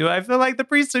Society can do it, I feel like the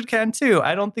priesthood can too.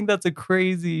 I don't think that's a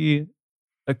crazy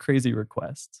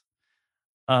request.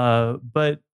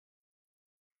 But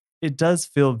it does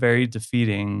feel very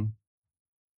defeating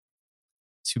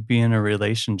to be in a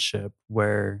relationship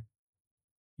where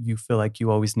you feel like you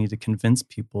always need to convince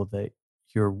people that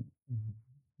you're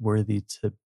worthy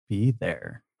to be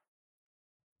there.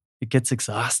 It gets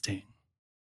exhausting.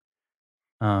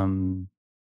 And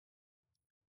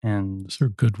those are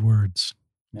good words.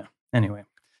 Yeah. Anyway,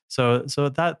 so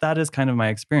that is kind of my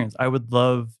experience. I would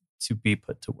love to be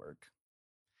put to work.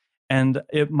 And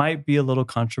it might be a little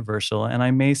controversial, and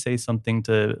I may say something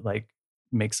to like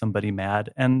make somebody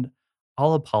mad, and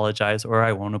I'll apologize or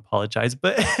I won't apologize,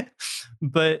 but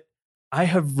but I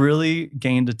have really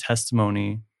gained a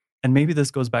testimony, and maybe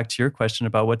this goes back to your question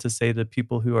about what to say to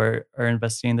people who are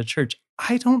investigating the church.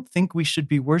 I don't think we should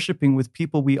be worshiping with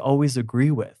people we always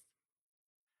agree with.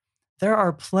 There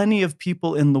are plenty of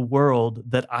people in the world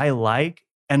that I like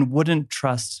and wouldn't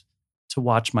trust to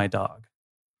watch my dog.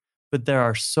 But there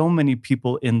are so many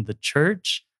people in the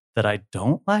church that I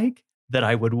don't like that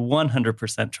I would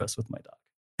 100% trust with my dog.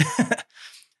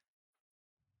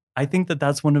 I think that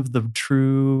that's one of the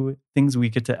true things we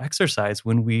get to exercise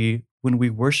when we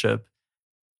worship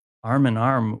arm in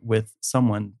arm with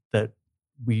someone that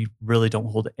we really don't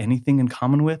hold anything in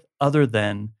common with other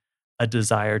than a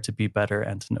desire to be better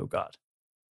and to know God.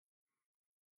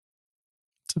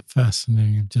 It's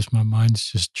fascinating. My mind's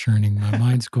just churning. My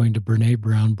mind's going to Brene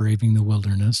Brown, Braving the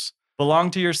Wilderness. Belong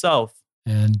to yourself.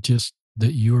 And just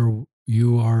that you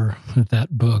are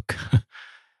that book.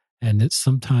 And it's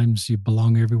sometimes you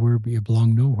belong everywhere, but you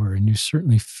belong nowhere. And you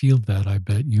certainly feel that, I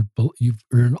bet. You're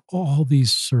in all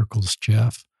these circles,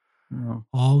 Jeff,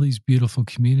 all these beautiful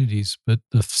communities, but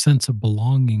the sense of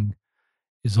belonging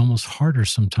is almost harder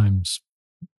sometimes.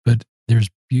 But there's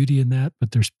beauty in that,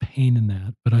 but there's pain in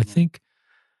that. But I think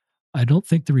I don't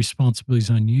think the responsibility is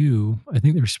on you. I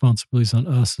think the responsibility is on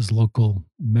us as local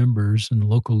members and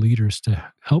local leaders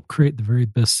to help create the very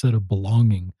best set of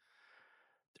belonging.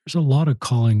 There's a lot of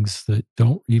callings that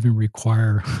don't even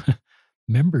require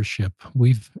membership.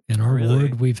 In our Really?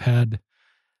 ward, we've had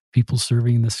people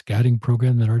serving in the scouting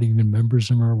program that aren't even members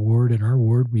of our ward. In our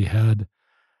ward, we had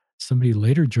somebody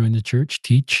later join the church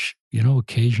teach,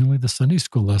 occasionally the Sunday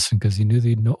school lesson because he knew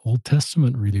the Old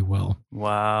Testament really well.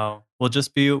 Wow. Well,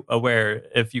 just be aware,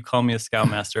 if you call me a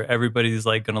scoutmaster, everybody's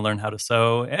like going to learn how to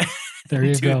sew and There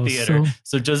you do go. theater.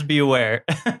 So just be aware.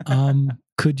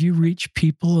 Could you reach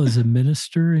people as a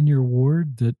minister in your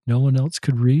ward that no one else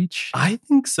could reach? I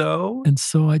think so. And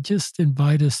so I just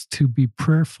invite us to be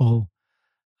prayerful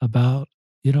about,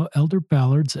 Elder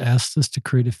Ballard's asked us to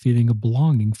create a feeling of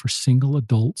belonging for single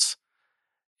adults,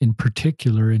 in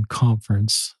particular in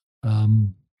conference.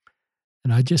 And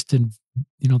I just,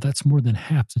 that's more than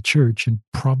half the church, and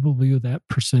probably that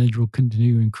percentage will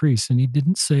continue to increase. And he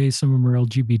didn't say some of them are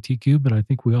LGBTQ, but I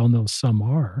think we all know some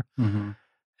are. Mm-hmm.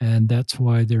 And that's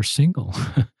why they're single.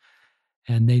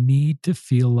 And they need to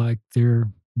feel like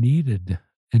they're needed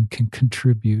and can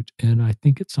contribute. And I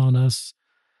think it's on us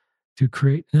to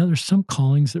create. Now, there's some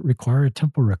callings that require a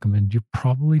temple recommend. You're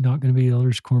probably not going to be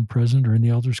elders quorum president, or in the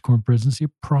elders quorum presidency,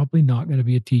 you're probably not going to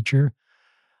be a teacher.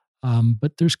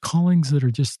 But there's callings that are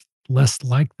just less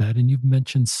like that. And you've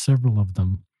mentioned several of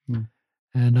them. Mm.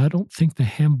 And I don't think the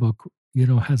handbook,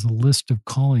 has a list of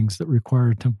callings that require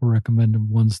a temple recommend and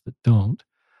ones that don't.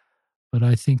 But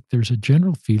I think there's a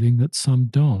general feeling that some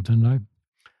don't. And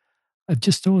I've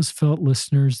just always felt,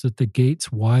 listeners, that the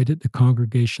gate's wide at the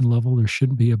congregation level. There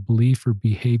shouldn't be a belief or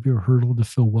behavior hurdle to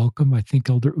feel welcome. I think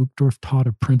Elder Uchtdorf taught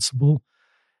a principle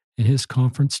in his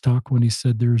conference talk when he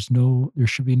said there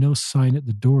should be no sign at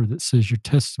the door that says your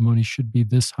testimony should be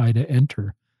this high to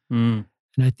enter. Mm.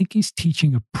 And I think he's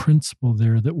teaching a principle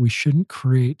there that we shouldn't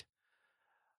create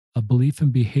a belief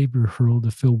and behavior hurdle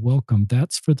to feel welcome.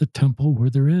 That's for the temple where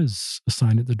there is a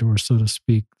sign at the door, so to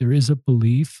speak. There is a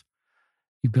belief.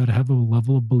 You've got to have a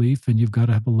level of belief, and you've got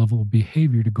to have a level of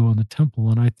behavior to go in the temple.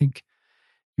 And I think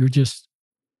you're just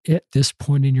at this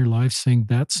point in your life saying,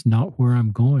 that's not where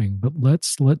I'm going, but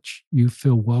let's let you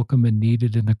feel welcome and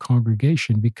needed in the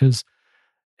congregation, because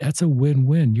that's a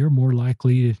win-win. You're more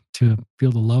likely to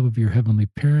feel the love of your heavenly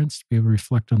parents, to be able to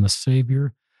reflect on the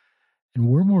Savior. And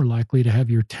we're more likely to have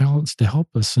your talents to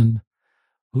help us. And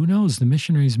who knows, the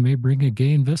missionaries may bring a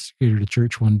gay investigator to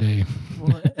church one day.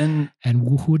 Well, and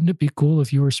wouldn't it be cool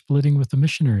if you were splitting with the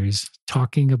missionaries,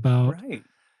 talking about, right,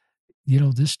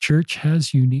 this church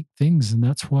has unique things, and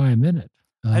that's why I'm in it.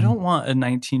 I don't want a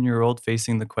 19-year-old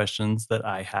facing the questions that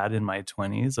I had in my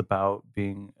 20s about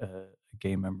being a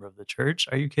gay member of the church.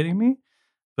 Are you kidding me?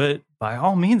 But by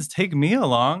all means, take me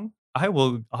along.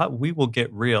 We will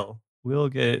get real. We'll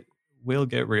get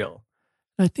real.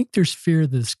 I think there's fear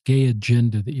of this gay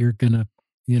agenda that you're going to,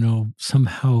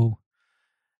 somehow,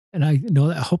 and I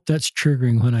hope that's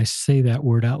triggering when I say that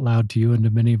word out loud to you and to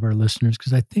many of our listeners,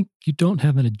 because I think you don't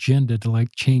have an agenda to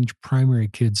change primary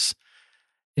kids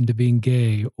into being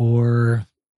gay, or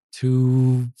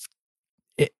to,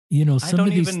 I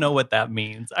don't even know what that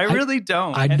means. I really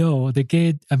don't. I know the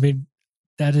gay,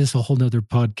 that is a whole nother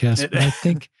podcast, but I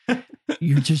think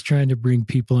you're just trying to bring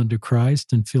people into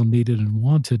Christ and feel needed and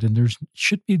wanted. And there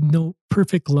should be no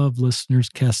perfect love, listeners,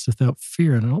 casteth out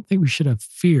fear. And I don't think we should have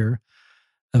fear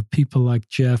of people like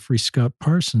Jeffrey Scott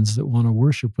Parsons that want to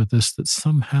worship with us, that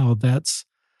somehow that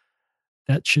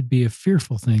should be a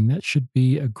fearful thing. That should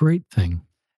be a great thing.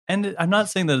 And I'm not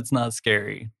saying that it's not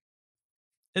scary.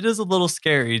 It is a little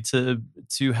scary to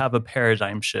have a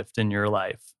paradigm shift in your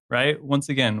life, right? Once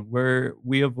again,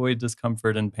 we avoid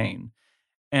discomfort and pain.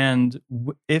 And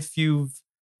if you've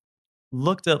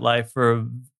looked at life for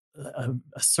a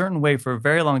certain way for a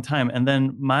very long time, and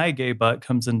then my gay butt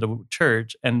comes into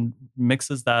church and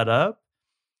mixes that up,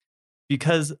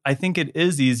 because I think it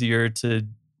is easier to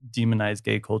demonize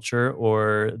gay culture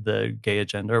or the gay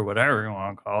agenda or whatever you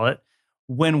want to call it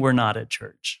when we're not at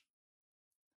church.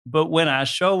 But when I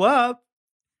show up,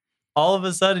 all of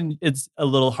a sudden it's a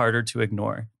little harder to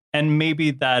ignore. And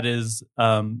maybe that is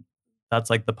that's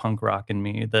like the punk rock in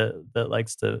me that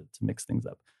likes to mix things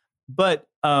up. But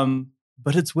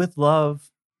it's with love.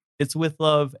 It's with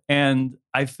love. And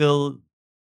I feel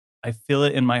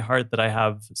it in my heart that I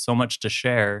have so much to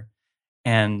share,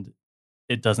 and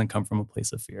it doesn't come from a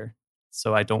place of fear.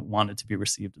 So I don't want it to be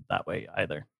received that way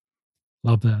either.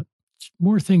 Love that.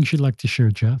 More things you'd like to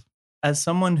share, Jeff? As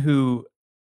someone who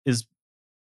is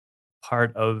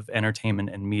part of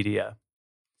entertainment and media,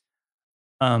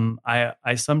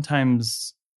 I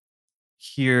sometimes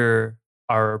hear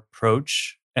our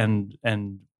approach and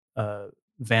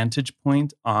vantage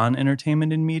point on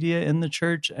entertainment and media in the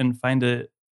church, and find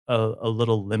it a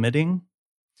little limiting,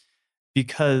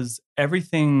 because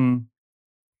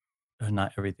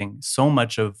not everything, so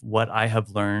much of what I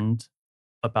have learned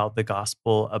about the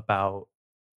gospel, about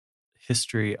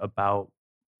history, about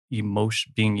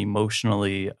being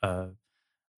emotionally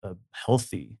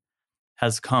healthy,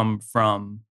 has come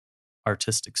from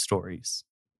artistic stories.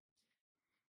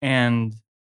 And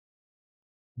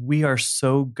we are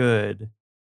so good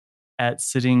at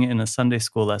sitting in a Sunday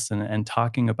school lesson and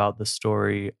talking about the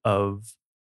story of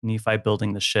Nephi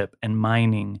building the ship and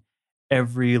mining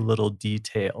every little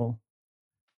detail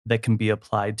that can be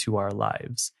applied to our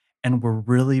lives. And we're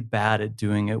really bad at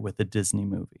doing it with a Disney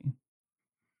movie,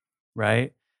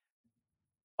 right?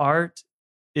 Art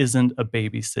isn't a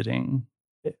babysitting.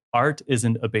 Art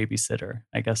isn't a babysitter,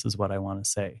 I guess is what I want to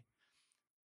say.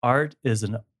 Art is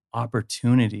an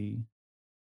opportunity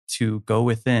to go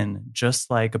within, just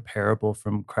like a parable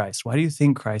from Christ. Why do you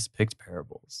think Christ picked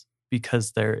parables?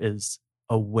 Because there is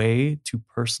a way to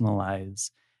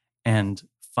personalize and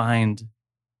find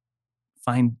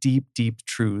deep, deep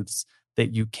truths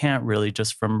that you can't really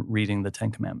just from reading the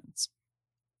Ten Commandments,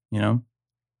 you know?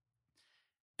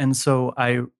 And so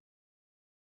I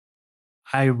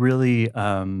really,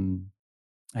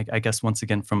 I guess once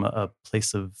again, from a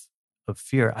place of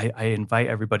fear, I invite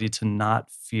everybody to not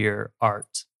fear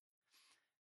art.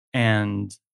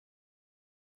 And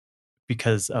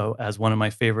because, as one of my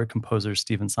favorite composers,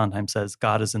 Stephen Sondheim, says,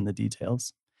 God is in the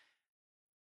details.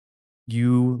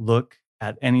 You look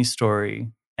at any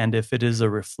story, and if it is a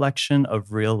reflection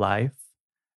of real life,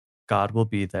 God will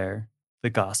be there, the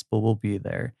gospel will be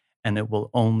there, and it will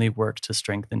only work to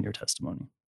strengthen your testimony.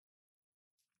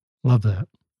 Love that.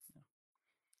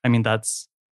 I mean, that's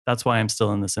why I'm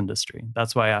still in this industry.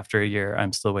 That's why after a year,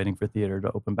 I'm still waiting for theater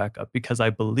to open back up, because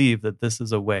I believe that this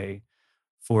is a way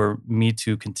for me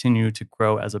to continue to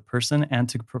grow as a person and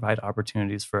to provide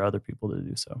opportunities for other people to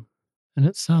do so. And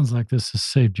it sounds like this has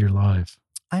saved your life.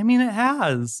 I mean, it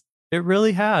has. It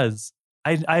really has.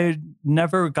 I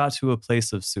never got to a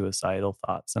place of suicidal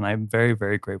thoughts, and I'm very,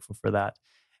 very grateful for that.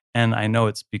 And I know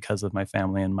it's because of my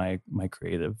family and my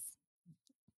creative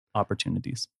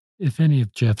opportunities. If any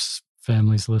of Jeff's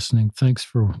family's listening, thanks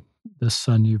for the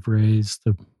son you've raised,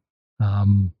 the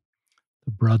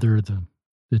brother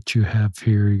that you have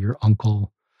here, your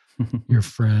uncle, your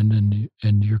friend,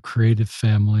 and your creative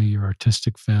family, your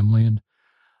artistic family. And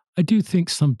I do think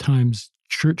sometimes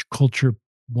church culture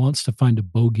wants to find a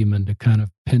bogeyman to kind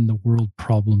of pin the world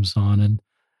problems on, and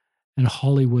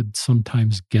Hollywood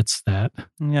sometimes gets that.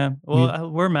 Yeah, well,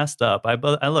 we're messed up. I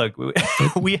look,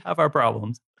 we have our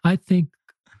problems. I think,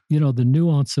 the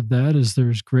nuance of that is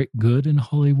there's great good in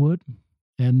Hollywood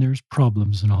and there's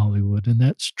problems in Hollywood. And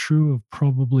that's true of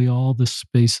probably all the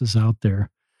spaces out there.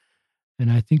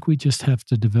 And I think we just have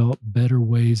to develop better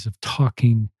ways of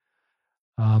talking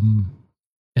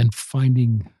and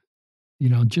finding,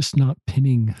 just not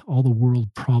pinning all the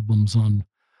world problems on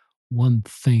one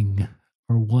thing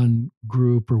or one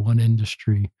group or one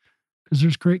industry, because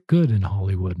there's great good in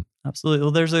Hollywood. Absolutely.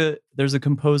 Well, there's a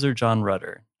composer, John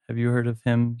Rutter. Have you heard of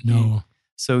him? No.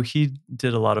 So he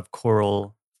did a lot of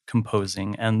choral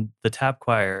composing, and the Tap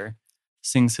Choir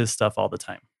sings his stuff all the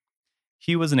time.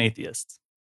 He was an atheist.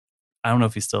 I don't know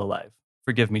if he's still alive.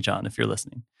 Forgive me, John, if you're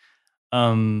listening.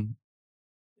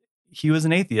 He was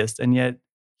an atheist, and yet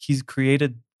he's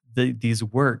created these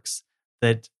works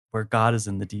where God is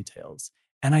in the details.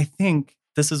 And I think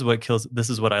this is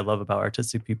what I love about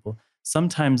artistic people.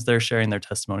 Sometimes they're sharing their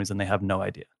testimonies and they have no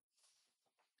idea.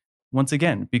 Once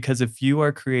again, because if you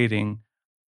are creating,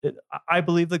 I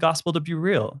believe the gospel to be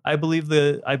real. I believe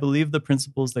the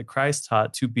principles that Christ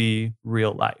taught to be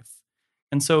real life.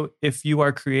 And so if you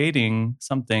are creating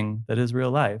something that is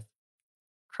real life,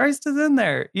 Christ is in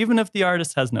there, even if the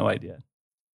artist has no idea.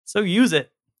 So use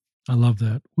it. I love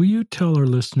that. Will you tell our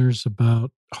listeners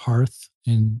about Hearth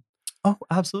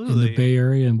absolutely, in the Bay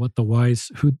Area, and what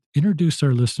who introduced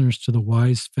our listeners to the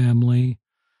Wise family?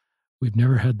 We've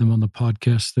never had them on the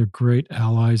podcast. They're great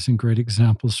allies and great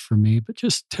examples for me, but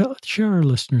just share our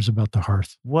listeners about the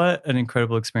Hearth. What an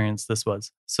incredible experience this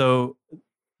was. So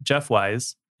Jeff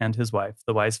Wise and his wife,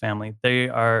 the Wise family,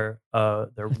 they're I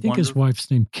think his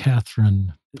wife's named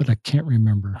Catherine, but I can't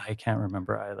remember. I can't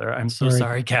remember either. I'm so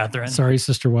sorry, Catherine. Sorry,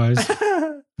 Sister Wise.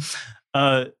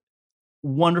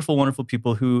 Wonderful, wonderful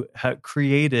people who have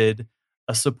created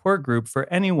a support group for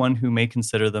anyone who may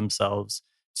consider themselves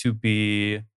to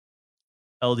be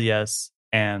LDS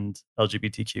and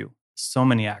LGBTQ. So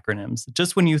many acronyms.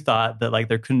 Just when you thought that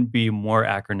there couldn't be more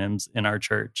acronyms in our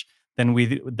church,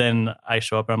 then I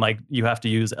show up and I'm like, you have to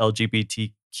use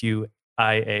LGBTQIA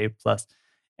plus.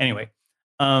 Anyway,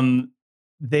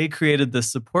 they created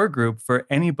this support group for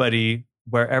anybody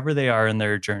wherever they are in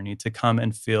their journey to come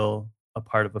and feel a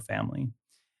part of a family.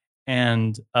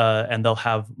 And they'll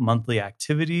have monthly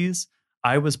activities.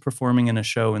 I was performing in a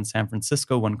show in San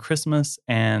Francisco one Christmas,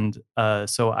 and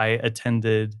so I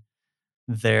attended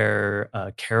their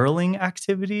caroling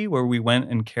activity where we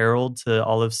went and caroled to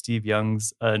all of Steve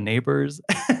Young's neighbors.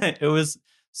 It was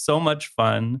so much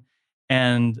fun,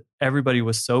 and everybody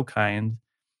was so kind.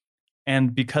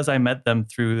 And because I met them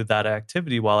through that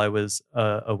activity while I was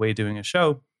away doing a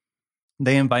show,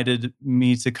 they invited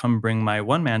me to come bring my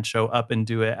one-man show up and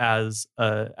do it as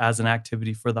an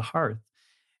activity for the Hearth.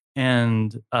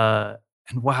 And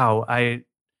wow,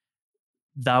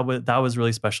 that was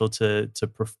really special to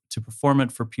perform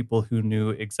it for people who knew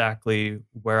exactly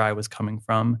where I was coming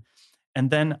from, and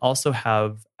then also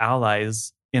have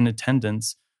allies in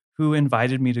attendance who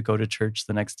invited me to go to church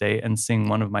the next day and sing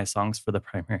one of my songs for the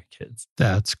primary kids.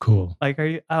 That's cool. Like,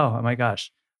 oh my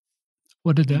gosh.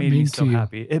 What did that mean me to so you?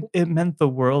 Happy. It meant the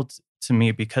world to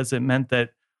me, because it meant that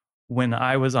when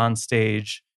I was on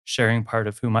stage sharing part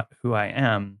of who I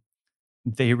am,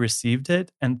 they received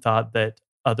it and thought that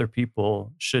other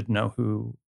people should know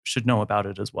about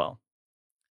it as well.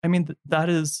 I mean,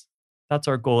 that's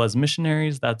our goal as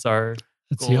missionaries. That's the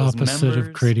opposite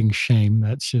of creating shame.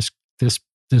 That's just this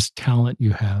talent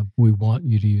you have. We want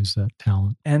you to use that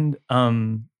talent. And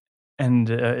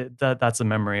that's a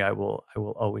memory I will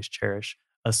always cherish.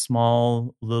 A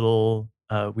small little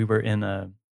we were in a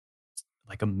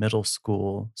middle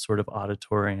school sort of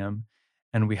auditorium,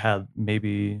 and we had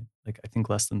maybe I think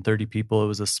less than 30 people. It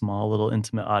was a small little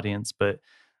intimate audience, but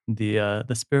the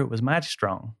spirit was mighty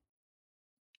strong.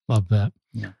 Love that.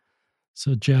 Yeah.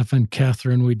 So Jeff and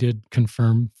Catherine, we did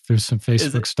confirm through some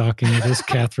Facebook stalking. It is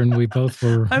Catherine. We both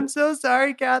were. I'm so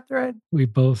sorry, Catherine. We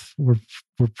both were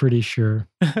pretty sure.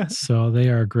 So they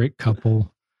are a great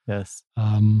couple. Yes.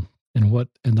 And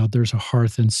there's a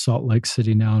Hearth in Salt Lake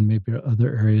City now, and maybe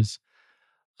other areas.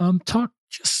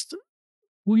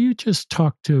 Will you just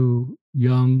talk to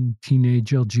young teenage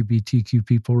LGBTQ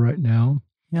people right now?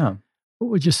 Yeah.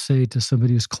 What would you say to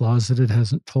somebody who's closeted,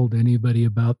 hasn't told anybody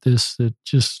about this, that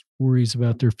just worries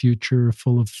about their future,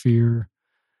 full of fear,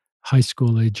 high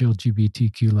school age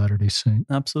LGBTQ Latter-day Saint?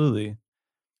 Absolutely.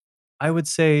 I would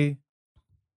say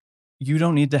you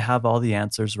don't need to have all the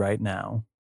answers right now.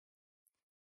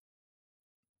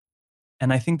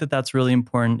 And I think that that's really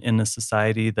important in a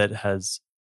society that has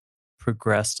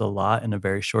progressed a lot in a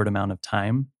very short amount of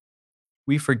time.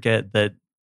 We forget that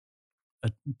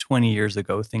 20 years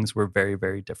ago, things were very,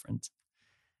 very different.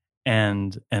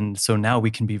 And so now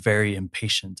we can be very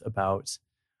impatient about,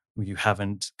 you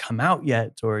haven't come out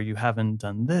yet, or you haven't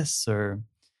done this, or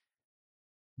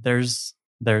there's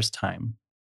time.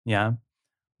 Yeah.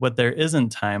 What there isn't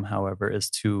time, however,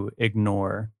 is to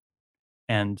ignore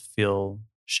and feel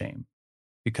shame,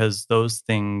 because those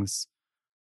things,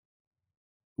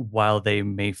 while they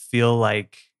may feel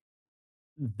like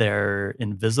they're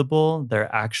invisible,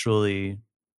 they're actually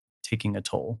taking a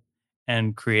toll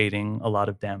and creating a lot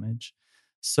of damage.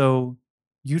 So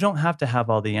you don't have to have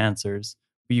all the answers,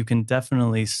 but you can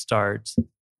definitely start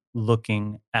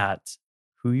looking at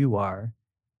who you are,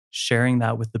 sharing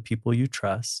that with the people you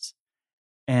trust,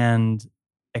 and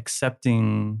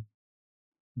accepting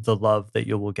the love that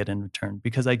you will get in return,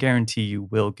 because I guarantee you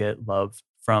will get love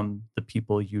from the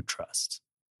people you trust.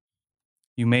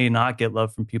 You may not get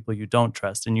love from people you don't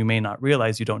trust, and you may not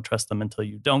realize you don't trust them until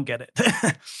you don't get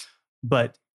it.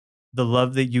 But the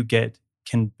love that you get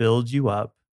can build you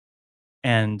up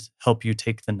and help you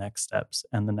take the next steps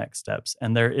and the next steps.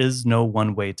 And there is no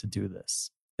one way to do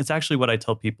this. It's actually what I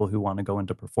tell people who want to go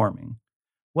into performing.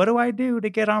 What do I do to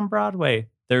get on Broadway?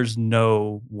 There's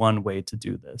no one way to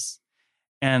do this.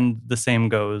 And the same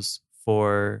goes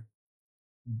for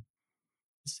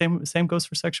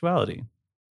sexuality.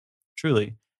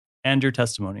 Truly. And your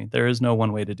testimony. There is no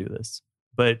one way to do this.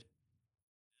 But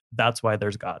that's why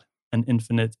there's God, an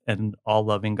infinite and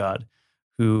all-loving God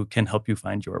who can help you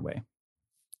find your way.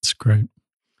 It's great.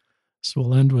 So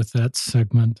we'll end with that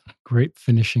segment. Great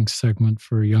finishing segment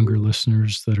for younger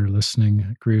listeners that are listening.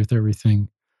 I agree with everything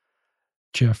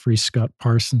Jeffrey Scott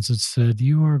Parsons had said.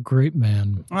 You are a great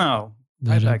man. Oh,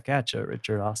 right back at you,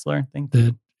 Richard Ostler. Thank you.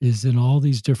 That is in all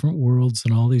these different worlds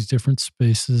and all these different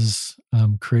spaces,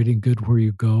 creating good where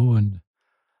you go. And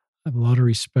I have a lot of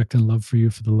respect and love for you,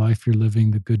 for the life you're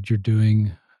living, the good you're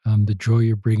doing, the joy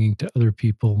you're bringing to other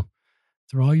people.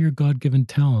 They're all your God-given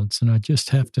talents. And I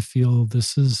just have to feel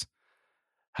this is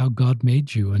how God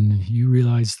made you, and you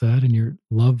realize that, and you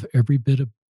love every bit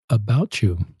about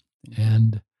you.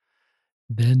 And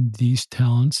then these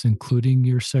talents, including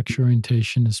your sexual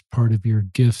orientation, is part of your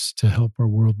gifts to help our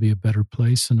world be a better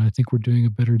place. And I think we're doing a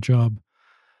better job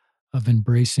of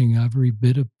embracing every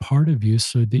bit of part of you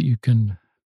so that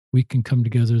we can come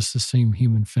together as the same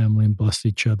human family and bless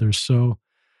each other. So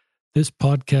this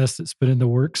podcast that's been in the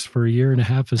works for a year and a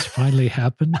half has finally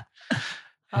happened.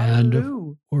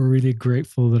 And we're really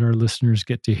grateful that our listeners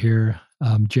get to hear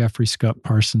Jeffrey Scott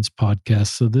Parsons' podcast.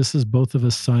 So this is both of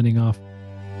us signing off.